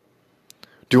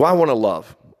 Do I want to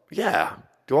love? Yeah.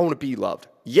 Do I want to be loved?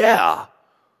 Yeah.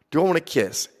 Do I want to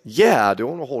kiss? Yeah. Do I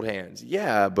want to hold hands?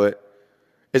 Yeah. But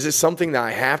is it something that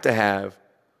I have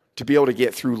to be able to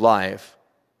get through life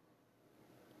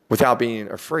without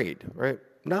being afraid, right?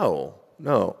 No.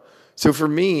 So for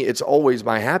me,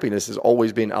 my happiness has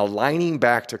always been aligning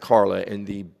back to Carla in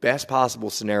the best possible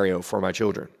scenario for my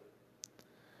children.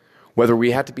 Whether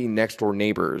we had to be next door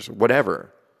neighbors,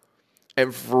 whatever.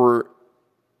 And for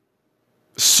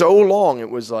so long,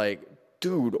 it was like,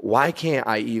 dude, why can't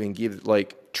I even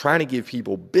trying to give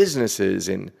people businesses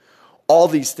and all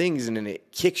these things, and then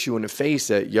it kicks you in the face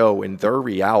that, in their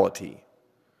reality,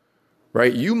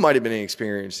 right? You might have been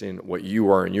experiencing what you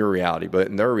are in your reality, but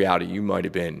in their reality, you might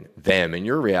have been them in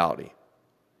your reality.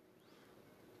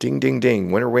 Ding, ding,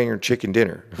 ding, winner, winner, chicken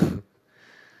dinner.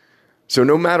 So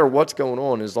no matter what's going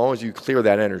on, as long as you clear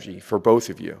that energy for both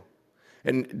of you.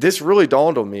 And this really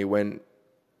dawned on me when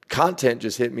content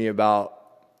just hit me about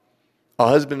a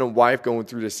husband and wife going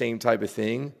through the same type of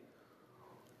thing.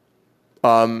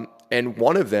 And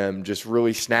one of them just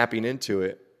really snapping into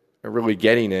it and really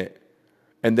getting it.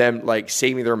 And them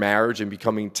saving their marriage and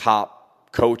becoming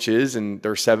top coaches, and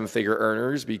they're 7-figure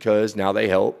earners because now they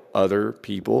help other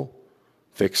people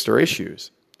fix their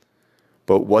issues.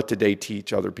 But what did they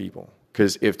teach other people?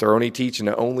 Because if they're only teaching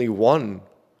that only one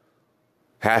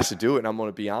has to do it, and I'm going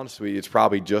to be honest with you,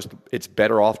 it's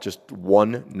better off just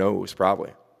one knows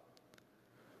probably.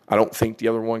 I don't think the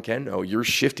other one can know. You're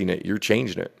shifting it. You're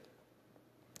changing it.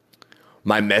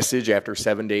 My message after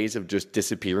 7 days of just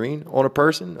disappearing on a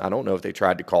person, I don't know if they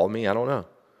tried to call me. I don't know.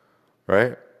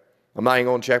 Right? I'm not even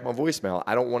going to check my voicemail.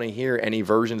 I don't want to hear any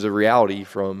versions of reality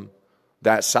from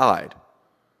that side.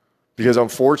 Because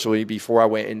unfortunately, before I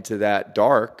went into that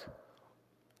dark,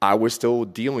 I was still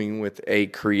dealing with a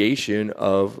creation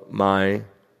of my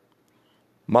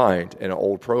mind in an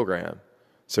old program.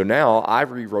 So now I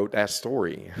rewrote that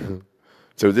story.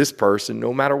 So this person,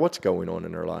 no matter what's going on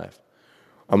in their life,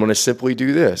 I'm going to simply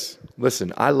do this.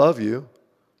 Listen, I love you.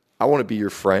 I want to be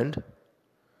your friend.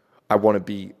 I want to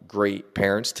be great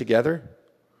parents together.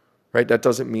 Right? That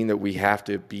doesn't mean that we have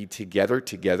to be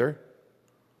together.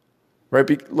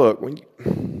 Right? Look,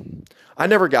 I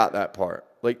never got that part.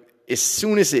 As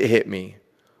soon as it hit me,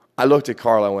 I looked at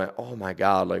Carl. I went, oh my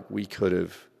God, we could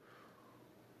have,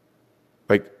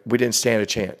 we didn't stand a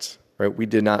chance, right? We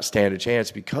did not stand a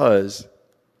chance because,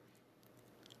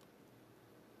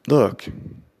 look,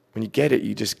 when you get it,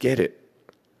 you just get it.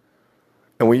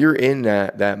 And when you're in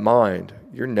that mind,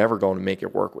 you're never going to make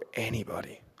it work with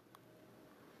anybody.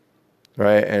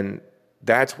 Right? And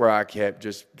that's where I kept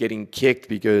just getting kicked,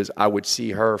 because I would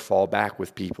see her fall back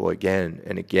with people again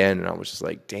and again. And I was just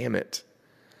like, damn it.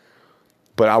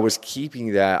 But I was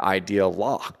keeping that idea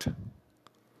locked.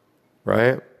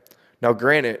 Right? Now,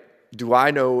 granted, do I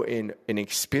know in an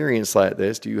experience like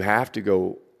this, do you have to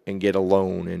go and get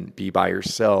alone and be by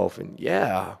yourself? And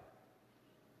yeah,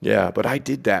 but I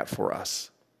did that for us.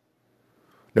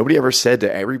 Nobody ever said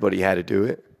that everybody had to do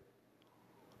it.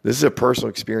 This is a personal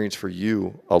experience for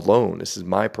you alone. This is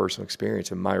my personal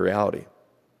experience and my reality.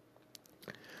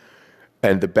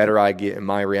 And the better I get in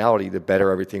my reality, the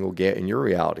better everything will get in your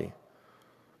reality.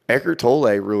 Eckhart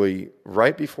Tolle really,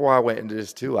 right before I went into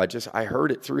this too, I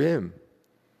heard it through him.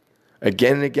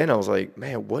 Again and again, I was like,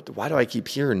 man, why do I keep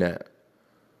hearing that?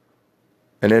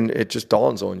 And then it just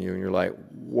dawns on you and you're like,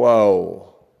 whoa.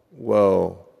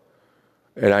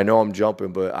 And I know I'm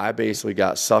jumping, but I basically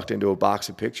got sucked into a box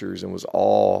of pictures and was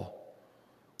all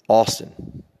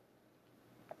Austin.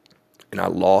 And I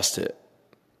lost it.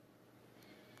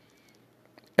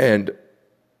 And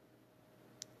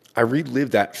I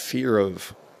relived that fear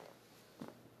of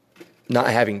not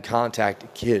having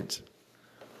contacted kids.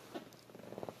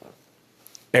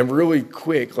 And really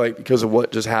quick, like because of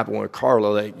what just happened with Carla,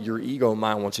 like your ego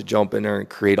mind wants to jump in there and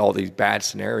create all these bad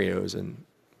scenarios. And,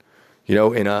 you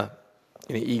know, in an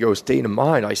ego state of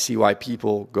mind, I see why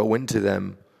people go into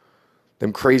them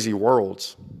crazy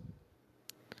worlds.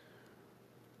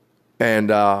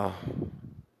 And,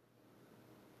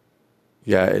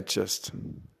 it just,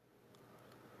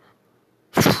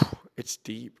 it's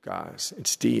deep, guys.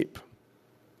 It's deep.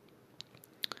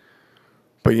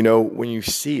 But, you know, when you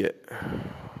see it,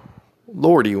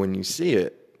 Lordy, when you see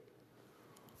it,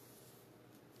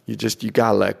 you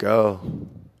got to let go.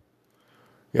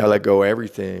 You got to let go of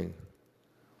everything.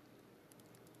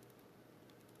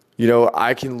 You know,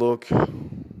 I can look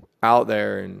out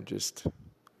there and just,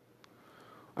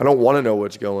 I don't want to know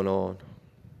what's going on.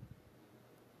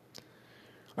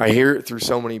 I hear it through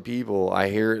so many people. I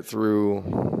hear it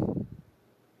through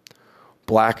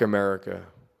Black America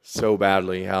so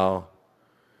badly, how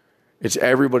it's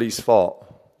everybody's fault.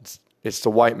 It's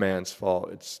the white man's fault.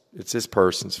 It's this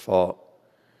person's fault.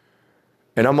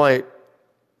 And I'm like,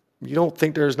 you don't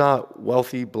think there's not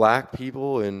wealthy black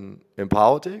people in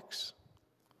politics?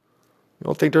 You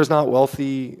don't think there's not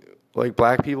wealthy like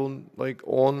black people like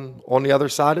on the other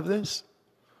side of this?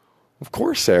 Of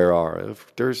course there are.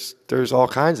 There's all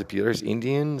kinds of people. There's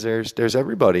Indians. There's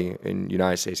everybody in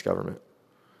United States government.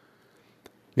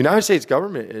 United States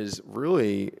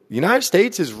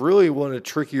is really one of the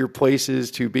trickier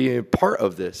places to be a part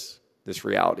of this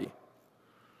reality.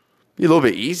 Be a little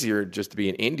bit easier just to be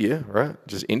in India, right?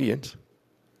 Just Indians.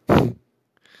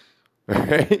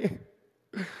 Right?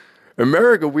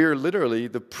 America, we are literally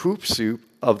the poop soup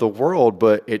of the world,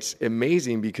 but it's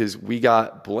amazing because we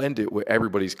got blended with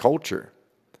everybody's culture.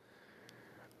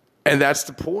 And that's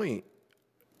the point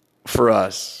for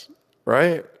us,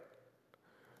 right?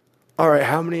 All right,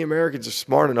 how many Americans are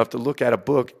smart enough to look at a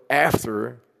book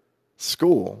after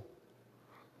school?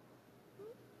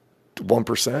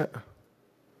 1%?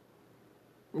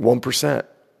 1%,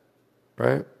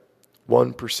 right?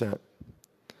 1%.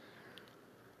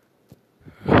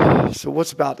 So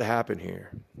what's about to happen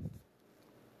here?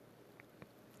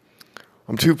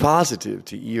 I'm too positive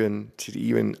to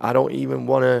even I don't even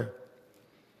want to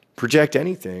project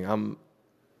anything. I'm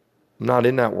not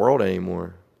in that world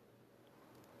anymore.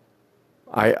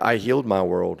 I healed my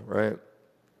world, right?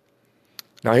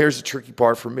 Now here's the tricky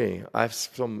part for me. I have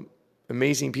some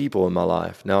amazing people in my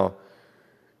life. Now,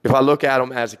 if I look at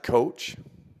them as a coach,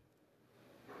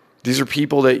 these are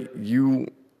people that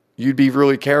you'd be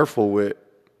really careful with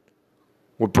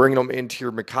bringing them into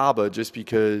your macabre, just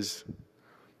because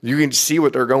you can see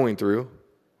what they're going through.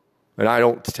 And I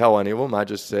don't tell any of them. I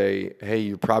just say, hey,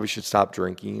 you probably should stop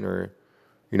drinking, or,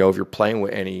 you know, if you're playing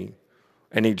with any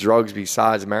drugs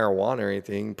besides marijuana or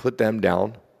anything, put them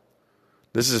down.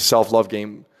 This is a self-love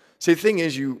game. See, the thing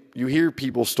is, you hear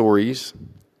people's stories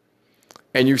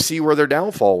and you see where their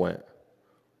downfall went.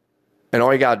 And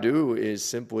all you got to do is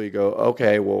simply go,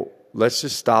 okay, well, let's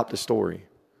just stop the story.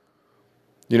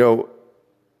 You know,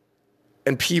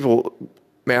 and people,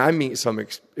 man, I meet some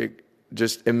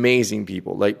just amazing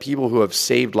people, like people who have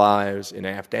saved lives in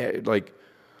Afghanistan. Like,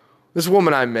 this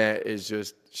woman I met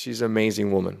she's an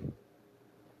amazing woman.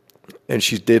 And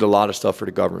she did a lot of stuff for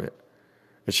the government.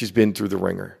 And she's been through the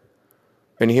ringer.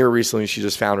 And here recently, she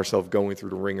just found herself going through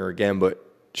the ringer again, but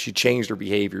she changed her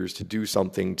behaviors to do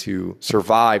something to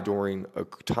survive during a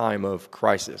time of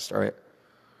crisis, right?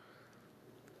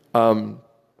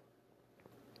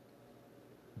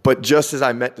 But just as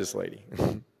I met this lady,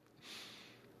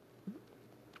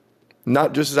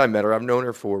 not just as I met her, I've known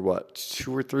her for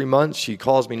 2 or 3 months. She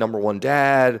calls me number one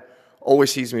dad,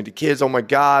 always sees me with the kids. Oh my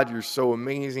God, you're so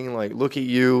amazing. Like, look at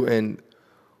you. And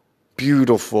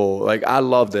beautiful. Like, I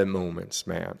love them moments,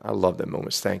 man. I love them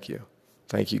moments. Thank you.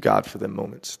 Thank you, God, for them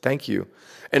moments. Thank you.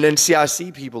 And then I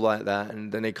see people like that,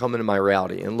 and then they come into my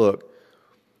reality. And look,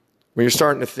 when you're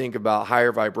starting to think about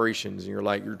higher vibrations, and you're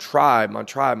like, your tribe, my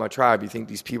tribe, my tribe, you think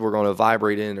these people are going to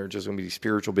vibrate in, they're just going to be these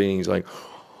spiritual beings like,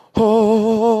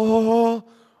 oh,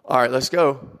 all right, let's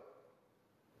go.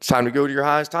 It's time to go to your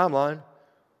highest timeline.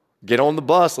 Get on the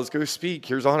bus. Let's go speak.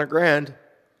 Here's $100,000.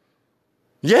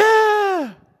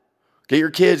 Yeah. Get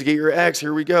your kids, get your ex.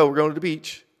 Here we go. We're going to the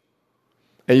beach.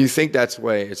 And you think that's the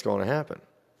way it's going to happen.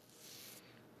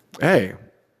 Hey,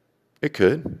 it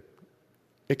could.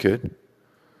 It could.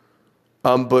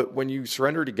 But when you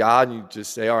surrender to God and you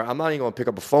just say, all right, I'm not even going to pick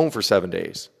up a phone for 7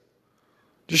 days.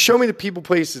 Just show me the people,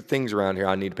 places, things around here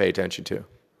I need to pay attention to.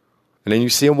 And then you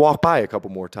see them walk by a couple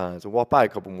more times and walk by a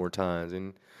couple more times.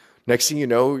 And next thing you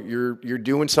know, you're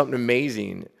doing something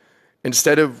amazing.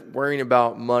 Instead of worrying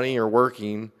about money or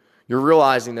working, you're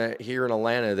realizing that here in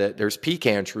Atlanta that there's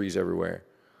pecan trees everywhere.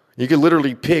 You can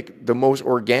literally pick the most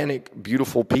organic,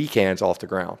 beautiful pecans off the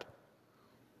ground.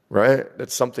 Right?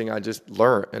 That's something I just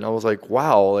learned. And I was like,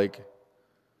 wow, like,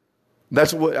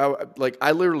 that's what,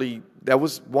 that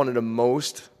was one of the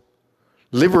most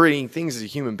liberating things as a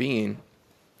human being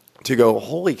to go,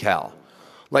 holy cow.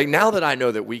 Like, now that I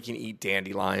know that we can eat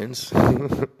dandelions,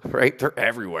 right? They're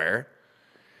everywhere.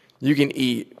 You can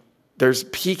eat, there's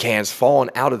pecans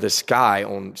falling out of the sky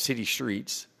on city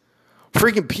streets.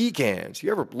 Freaking pecans.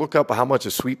 You ever look up how much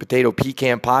a sweet potato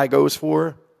pecan pie goes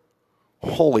for?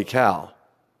 Holy cow.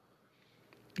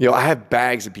 You know, I have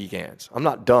bags of pecans. I'm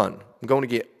not done. I'm going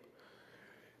to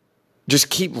just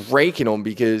keep raking them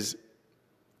because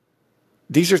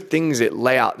these are things that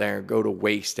lay out there and go to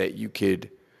waste that you could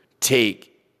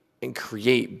take and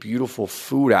create beautiful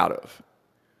food out of.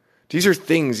 These are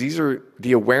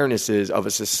the awarenesses of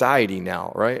a society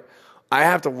now, right? I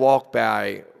have to walk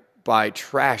by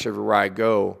trash everywhere I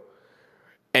go.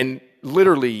 And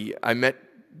literally, I met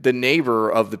the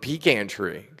neighbor of the pecan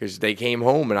tree because they came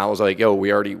home and I was like, yo,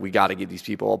 we got to give these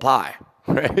people a pie,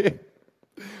 right?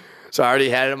 So I already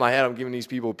had it in my head. I'm giving these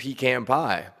people pecan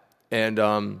pie. And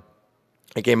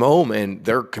I came home and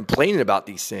they're complaining about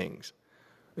these things.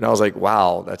 And I was like,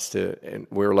 wow, and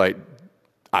we were like,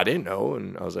 I didn't know.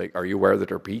 And I was like, are you aware that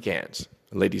they're pecans?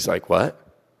 And the lady's like, what?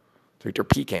 Like, they're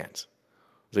pecans.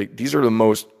 I was like, these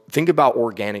are think about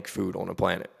organic food on the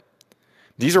planet.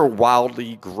 These are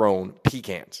wildly grown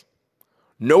pecans.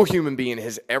 No human being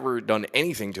has ever done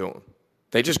anything to them.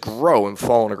 They just grow and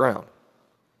fall on the ground.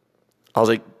 I was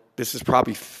like, this is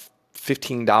probably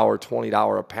 $15,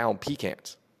 $20 a pound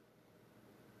pecans.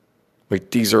 Like,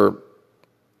 these are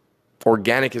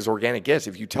organic as organic gets.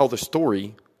 If you tell the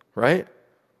story, right?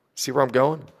 See where I'm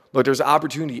going? Look, there's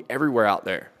opportunity everywhere out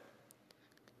there.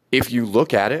 If you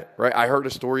look at it, right? I heard a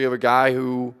story of a guy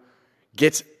who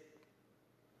gets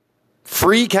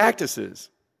free cactuses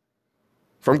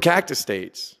from cactus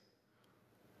states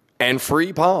and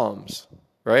free palms,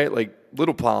 right? Like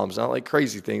little palms, not like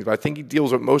crazy things, but I think he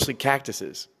deals with mostly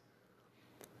cactuses.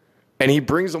 And he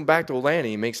brings them back to Atlanta.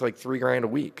 He makes like $3,000 a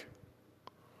week.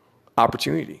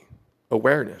 Opportunity,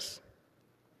 awareness.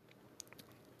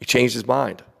 He changed his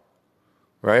mind,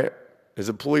 right? His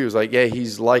employee was like, yeah,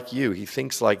 he's like you. He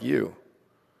thinks like you.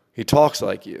 He talks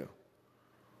like you.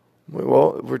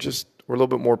 Well, we're a little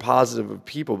bit more positive of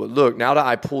people. But look, now that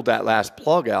I pulled that last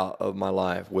plug out of my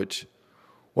life, which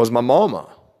was my mama.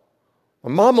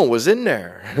 My mama was in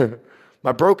there.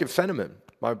 My broken phenomenon.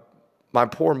 My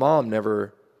poor mom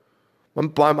never,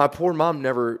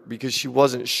 because she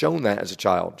wasn't shown that as a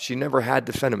child. She never had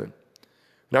the phenomenon.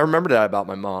 And I remember that about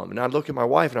my mom. And I look at my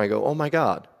wife and I go, oh my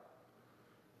God.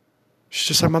 She's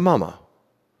just like my mama.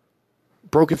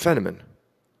 Broken phenomenon.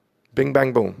 Bing,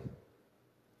 bang, boom.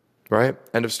 Right?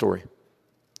 End of story.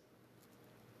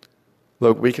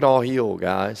 Look, we can all heal,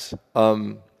 guys.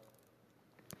 So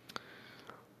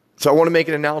I want to make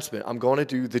an announcement. I'm going to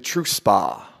do the Truth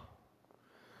Spa.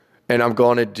 And I'm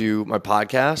going to do my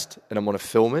podcast, and I'm going to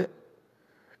film it.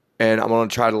 And I'm going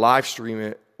to try to live stream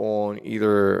it on I'm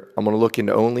going to look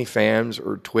into OnlyFans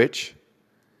or Twitch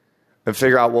and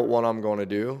figure out what one I'm going to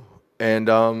do. And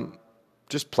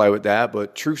just play with that.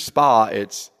 But Truth Spa,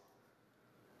 it's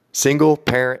single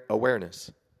parent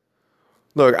awareness.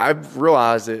 Look, I've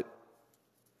realized that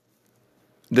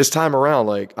this time around,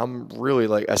 like, I'm really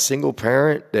like a single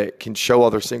parent that can show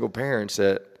other single parents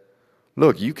that,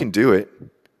 look, you can do it.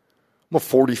 I'm a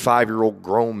 45-year-old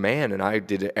grown man, and I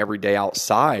did it every day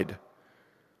outside.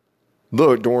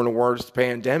 Look, during the worst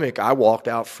pandemic, I walked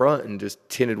out front and just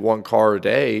tinted one car a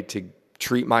day to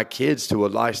treat my kids to a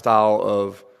lifestyle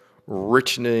of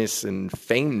richness and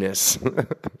fameness.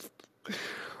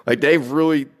 Like, they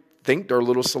really think they're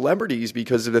little celebrities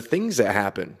because of the things that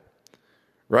happen,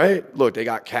 right? Look, they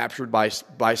got captured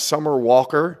by Summer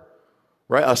Walker,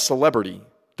 right? A celebrity.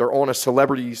 They're on a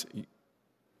celebrity's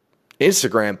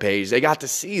Instagram page. They got to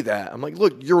see that. I'm like,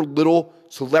 look, you're little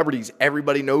celebrities.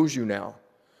 Everybody knows you now.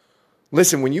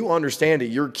 Listen, when you understand that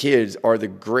your kids are the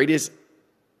greatest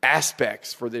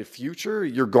aspects for the future,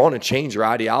 you're going to change your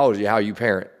ideology, how you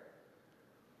parent.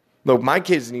 Look, my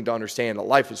kids need to understand that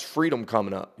life is freedom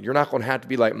coming up. You're not going to have to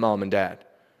be like mom and dad.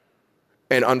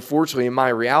 And unfortunately, in my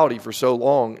reality for so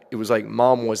long, it was like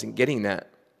mom wasn't getting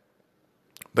that.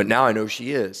 But now I know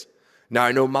she is. Now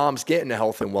I know mom's getting the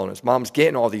health and wellness. Mom's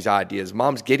getting all these ideas.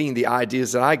 Mom's getting the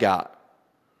ideas that I got.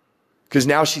 Because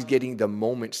now she's getting the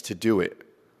moments to do it.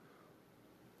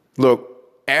 Look,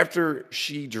 after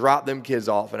she dropped them kids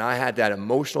off and I had that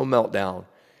emotional meltdown,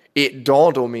 it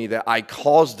dawned on me that I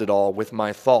caused it all with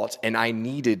my thoughts, and I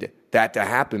needed that to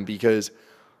happen because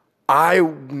I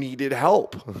needed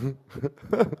help.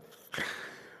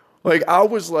 Like, I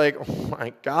was like, oh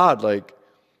my God, like,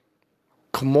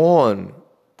 come on,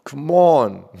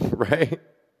 right?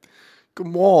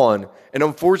 Come on. And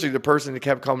unfortunately, the person that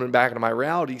kept coming back into my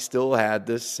reality still had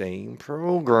the same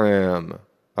program,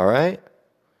 all right?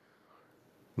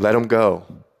 Let them go,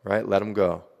 right? Let them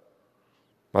go.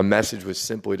 My message was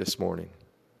simply this morning,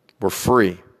 we're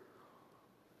free.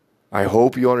 I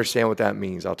hope you understand what that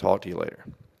means. I'll talk to you later.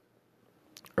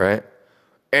 All right?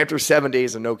 After 7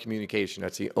 days of no communication,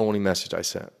 that's the only message I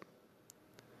sent.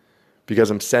 Because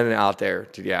I'm sending it out there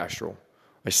to the astral.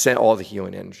 I sent all the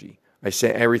healing energy. I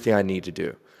sent everything I need to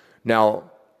do.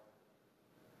 Now,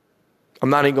 I'm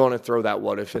not even going to throw that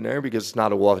what if in there because it's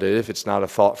not a what if. It's not a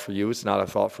thought for you. It's not a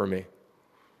thought for me.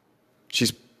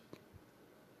 She's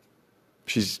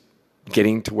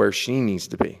getting to where she needs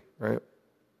to be, right?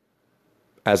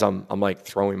 As I'm like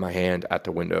throwing my hand at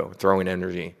the window, throwing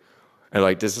energy. And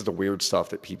like, this is the weird stuff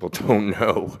that people don't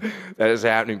know that is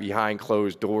happening behind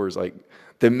closed doors. Like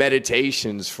the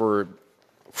meditations I've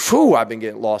been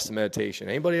getting lost in meditation.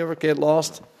 Anybody ever get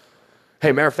lost?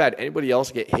 Hey, matter of fact, anybody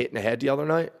else get hit in the head the other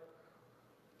night?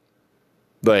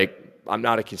 Like, I'm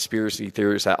not a conspiracy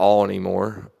theorist at all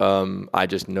anymore. I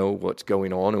just know what's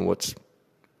going on and what's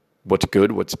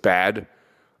good, what's bad.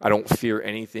 I don't fear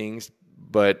anything,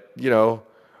 but,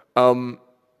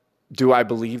 do I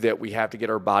believe that we have to get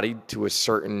our body to a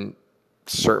certain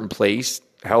place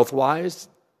health-wise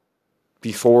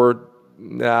before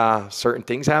certain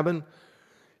things happen?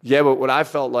 Yeah, but what I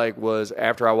felt like was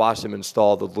after I watched them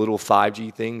install the little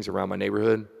 5G things around my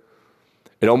neighborhood,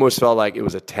 it almost felt like it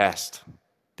was a test.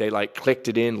 They like clicked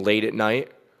it in late at night,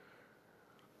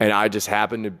 and I just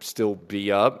happened to still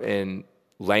be up and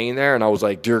laying there, and I was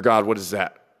like, dear God, what is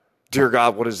that? Dear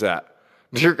God, what is that?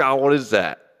 Dear God, what is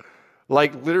that?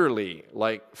 Like literally,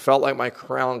 like felt like my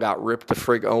crown got ripped the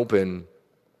frig open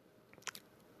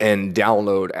and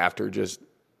download after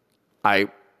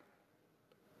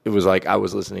it was like I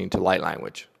was listening to light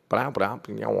language.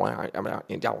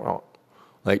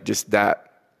 Like just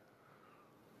that.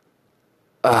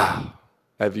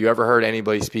 Have you ever heard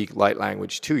anybody speak light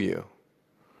language to you?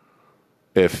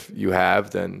 If you have,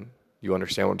 then you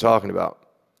understand what I'm talking about.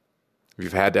 If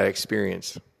you've had that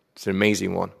experience, it's an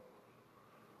amazing one.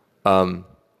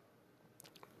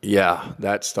 Yeah,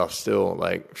 that stuff still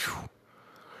like,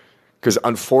 because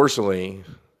unfortunately,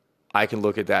 I can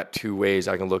look at that two ways.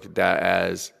 I can look at that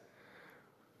as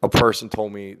a person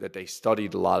told me that they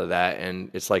studied a lot of that, and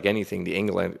it's like anything, the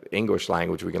English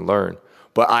language we can learn.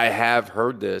 But I have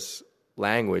heard this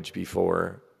language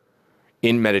before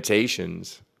in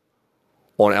meditations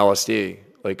on LSD.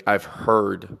 Like I've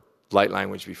heard light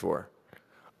language before.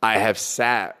 I have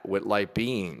sat with light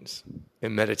beings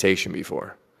in meditation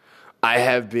before. I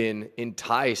have been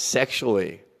enticed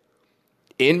sexually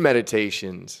in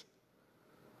meditations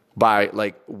by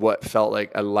like what felt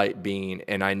like a light being,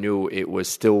 and I knew it was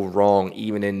still wrong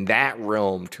even in that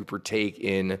realm to partake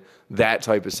in that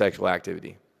type of sexual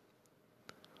activity.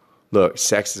 Look,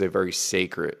 sex is a very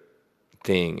sacred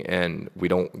thing, and we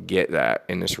don't get that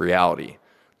in this reality.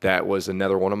 That was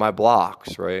another one of my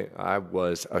blocks, right? I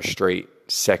was a straight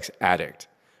sex addict,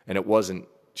 and it wasn't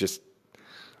just,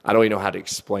 I don't even know how to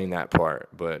explain that part,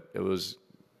 but it was,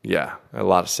 yeah, a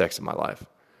lot of sex in my life.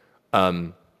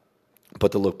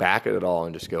 But to look back at it all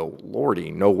and just go,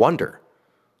 Lordy, no wonder.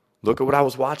 Look at what I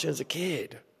was watching as a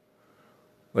kid.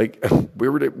 Like we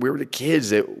were the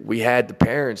kids that we had the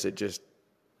parents that just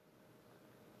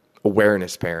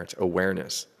awareness.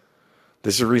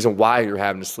 This is the reason why you're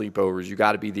having the sleepovers. You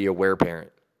got to be the aware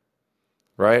parent,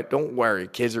 right? Don't worry.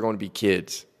 Kids are going to be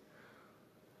kids.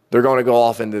 They're going to go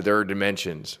off into their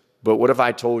dimensions. But what if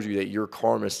I told you that your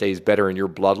karma stays better in your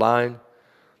bloodline,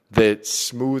 that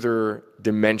smoother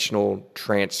dimensional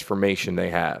transformation they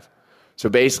have? So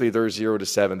basically, they're 0 to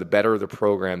 7. The better the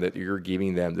program that you're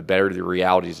giving them, the better the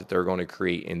realities that they're going to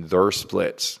create in their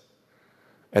splits,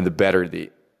 and the better the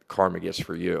karma gets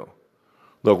for you.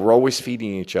 Look, we're always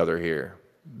feeding each other here.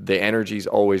 The energy's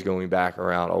always going back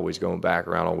around, always going back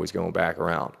around, always going back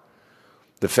around.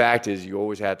 The fact is, you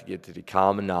always have to get to the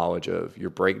common knowledge of you're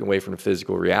breaking away from the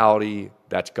physical reality.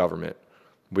 That's government.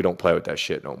 We don't play with that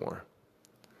shit no more.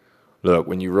 Look,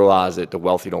 when you realize that the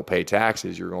wealthy don't pay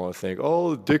taxes, you're going to think,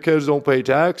 oh, the dickheads don't pay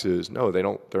taxes. No, they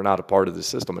don't. They're not a part of the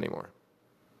system anymore.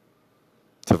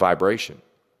 It's a vibration.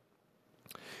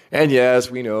 And yes,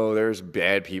 we know there's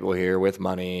bad people here with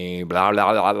money, blah,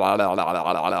 blah, blah, blah, blah, blah,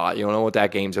 blah, blah. You don't know what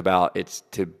that game's about. It's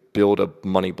to build a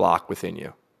money block within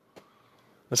you.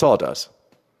 That's all it does.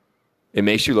 It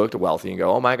makes you look to wealthy and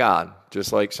go, oh my God.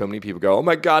 Just like so many people go, oh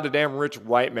my God, the damn rich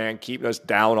white man keeping us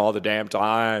down all the damn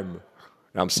time.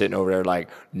 And I'm sitting over there like,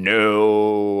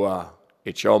 no,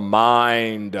 it's your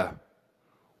mind.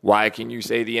 Why can you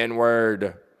say the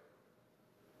N-word?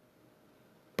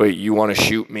 But you want to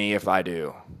shoot me if I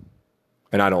do.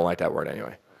 And I don't like that word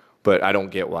anyway. But I don't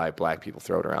get why black people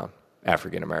throw it around.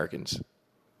 African Americans,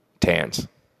 tans,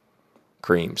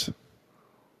 creams,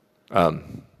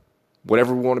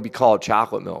 whatever we want to be called,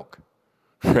 chocolate milk,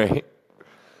 right?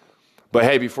 But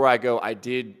hey, before I go, I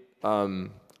did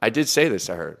say this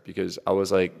to her because I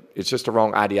was like, it's just the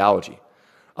wrong ideology.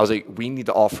 I was like, we need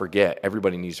to all forget.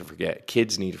 Everybody needs to forget.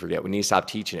 Kids need to forget. We need to stop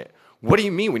teaching it. What do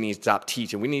you mean we need to stop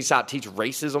teaching? We need to stop teaching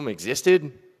racism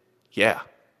existed? Yeah.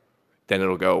 Then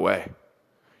it'll go away.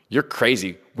 You're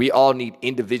crazy. We all need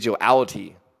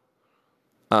individuality.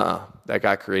 That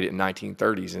got created in the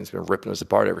 1930s, and it's been ripping us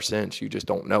apart ever since. You just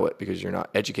don't know it because you're not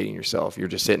educating yourself. You're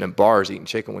just sitting in bars eating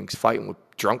chicken wings, fighting with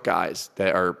drunk guys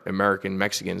that are American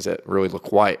Mexicans that really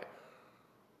look white.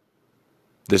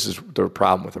 This is the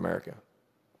problem with America.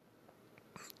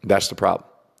 That's the problem.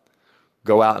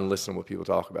 Go out and listen to what people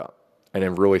talk about and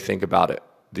then really think about it.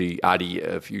 The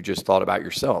idea if you just thought about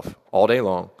yourself all day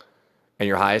long and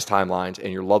your highest timelines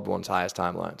and your loved ones' highest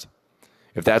timelines.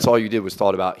 If that's all you did was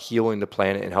thought about healing the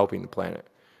planet and helping the planet,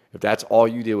 if that's all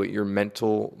you did with your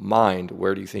mental mind,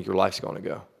 where do you think your life's going to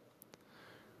go?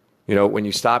 You know, when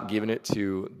you stop giving it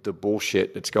to the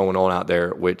bullshit that's going on out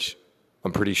there, which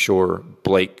I'm pretty sure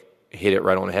Blake hit it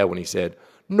right on the head when he said,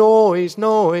 noise,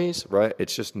 right?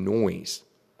 It's just noise.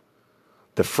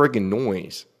 The friggin'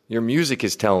 noise. Your music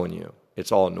is telling you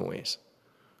it's all noise.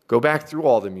 Go back through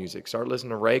all the music. Start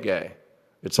listening to reggae.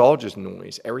 It's all just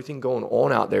noise. Everything going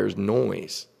on out there is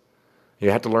noise.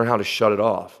 You have to learn how to shut it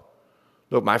off.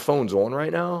 Look, my phone's on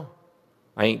right now.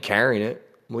 I ain't carrying it.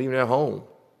 I'm leaving it at home.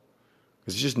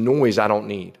 Because it's just noise I don't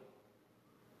need.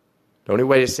 The only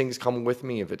way this thing's coming with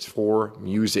me if it's for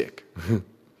music.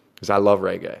 Because I love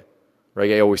reggae.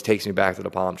 Reggae always takes me back to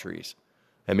the palm trees.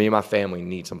 And me and my family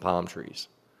need some palm trees.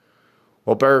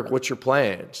 Well, Berg, what's your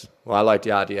plans? Well, I like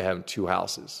the idea of having 2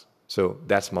 houses. So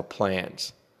that's my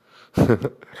plans.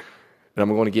 And I'm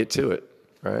going to get to it,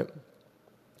 right?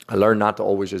 I learned not to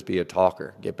always just be a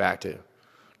talker. Get back to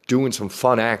doing some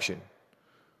fun action,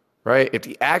 right? If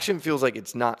the action feels like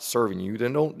it's not serving you,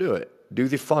 then don't do it. Do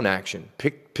the fun action.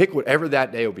 Pick whatever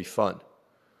that day will be fun.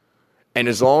 And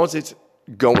as long as it's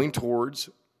going towards,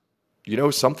 you know,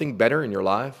 something better in your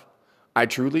life, I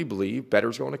truly believe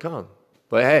better's going to come.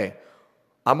 But hey,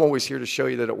 I'm always here to show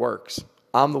you that it works.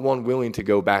 I'm the one willing to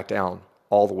go back down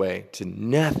all the way to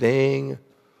nothing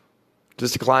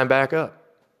just to climb back up.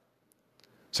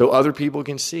 So other people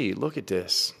can see, look at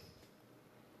this.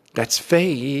 That's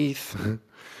faith.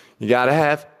 You got to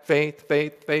have faith,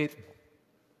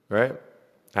 right?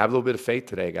 Have a little bit of faith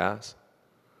today, guys.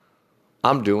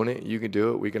 I'm doing it. You can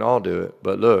do it. We can all do it.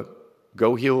 But look,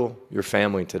 go heal your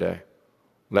family today.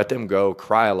 Let them go.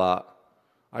 Cry a lot.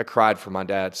 I cried for my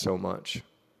dad so much.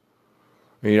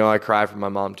 You know, I cried for my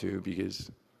mom too because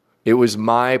it was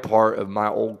my part of my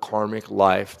old karmic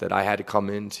life that I had to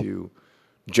come into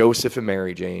Joseph and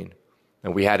Mary Jane,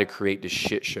 and we had to create this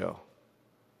shit show.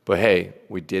 But hey,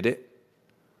 we did it,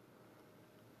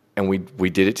 and we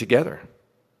did it together.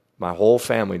 My whole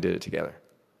family did it together.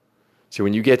 So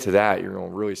when you get to that, you're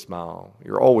going to really smile.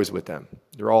 You're always with them.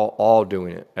 You're all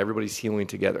doing it. Everybody's healing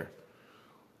together.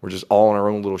 We're just all in our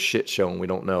own little shit show, and we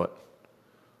don't know it.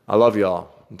 I love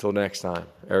y'all. Until next time,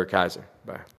 Eric Kaiser. Bye.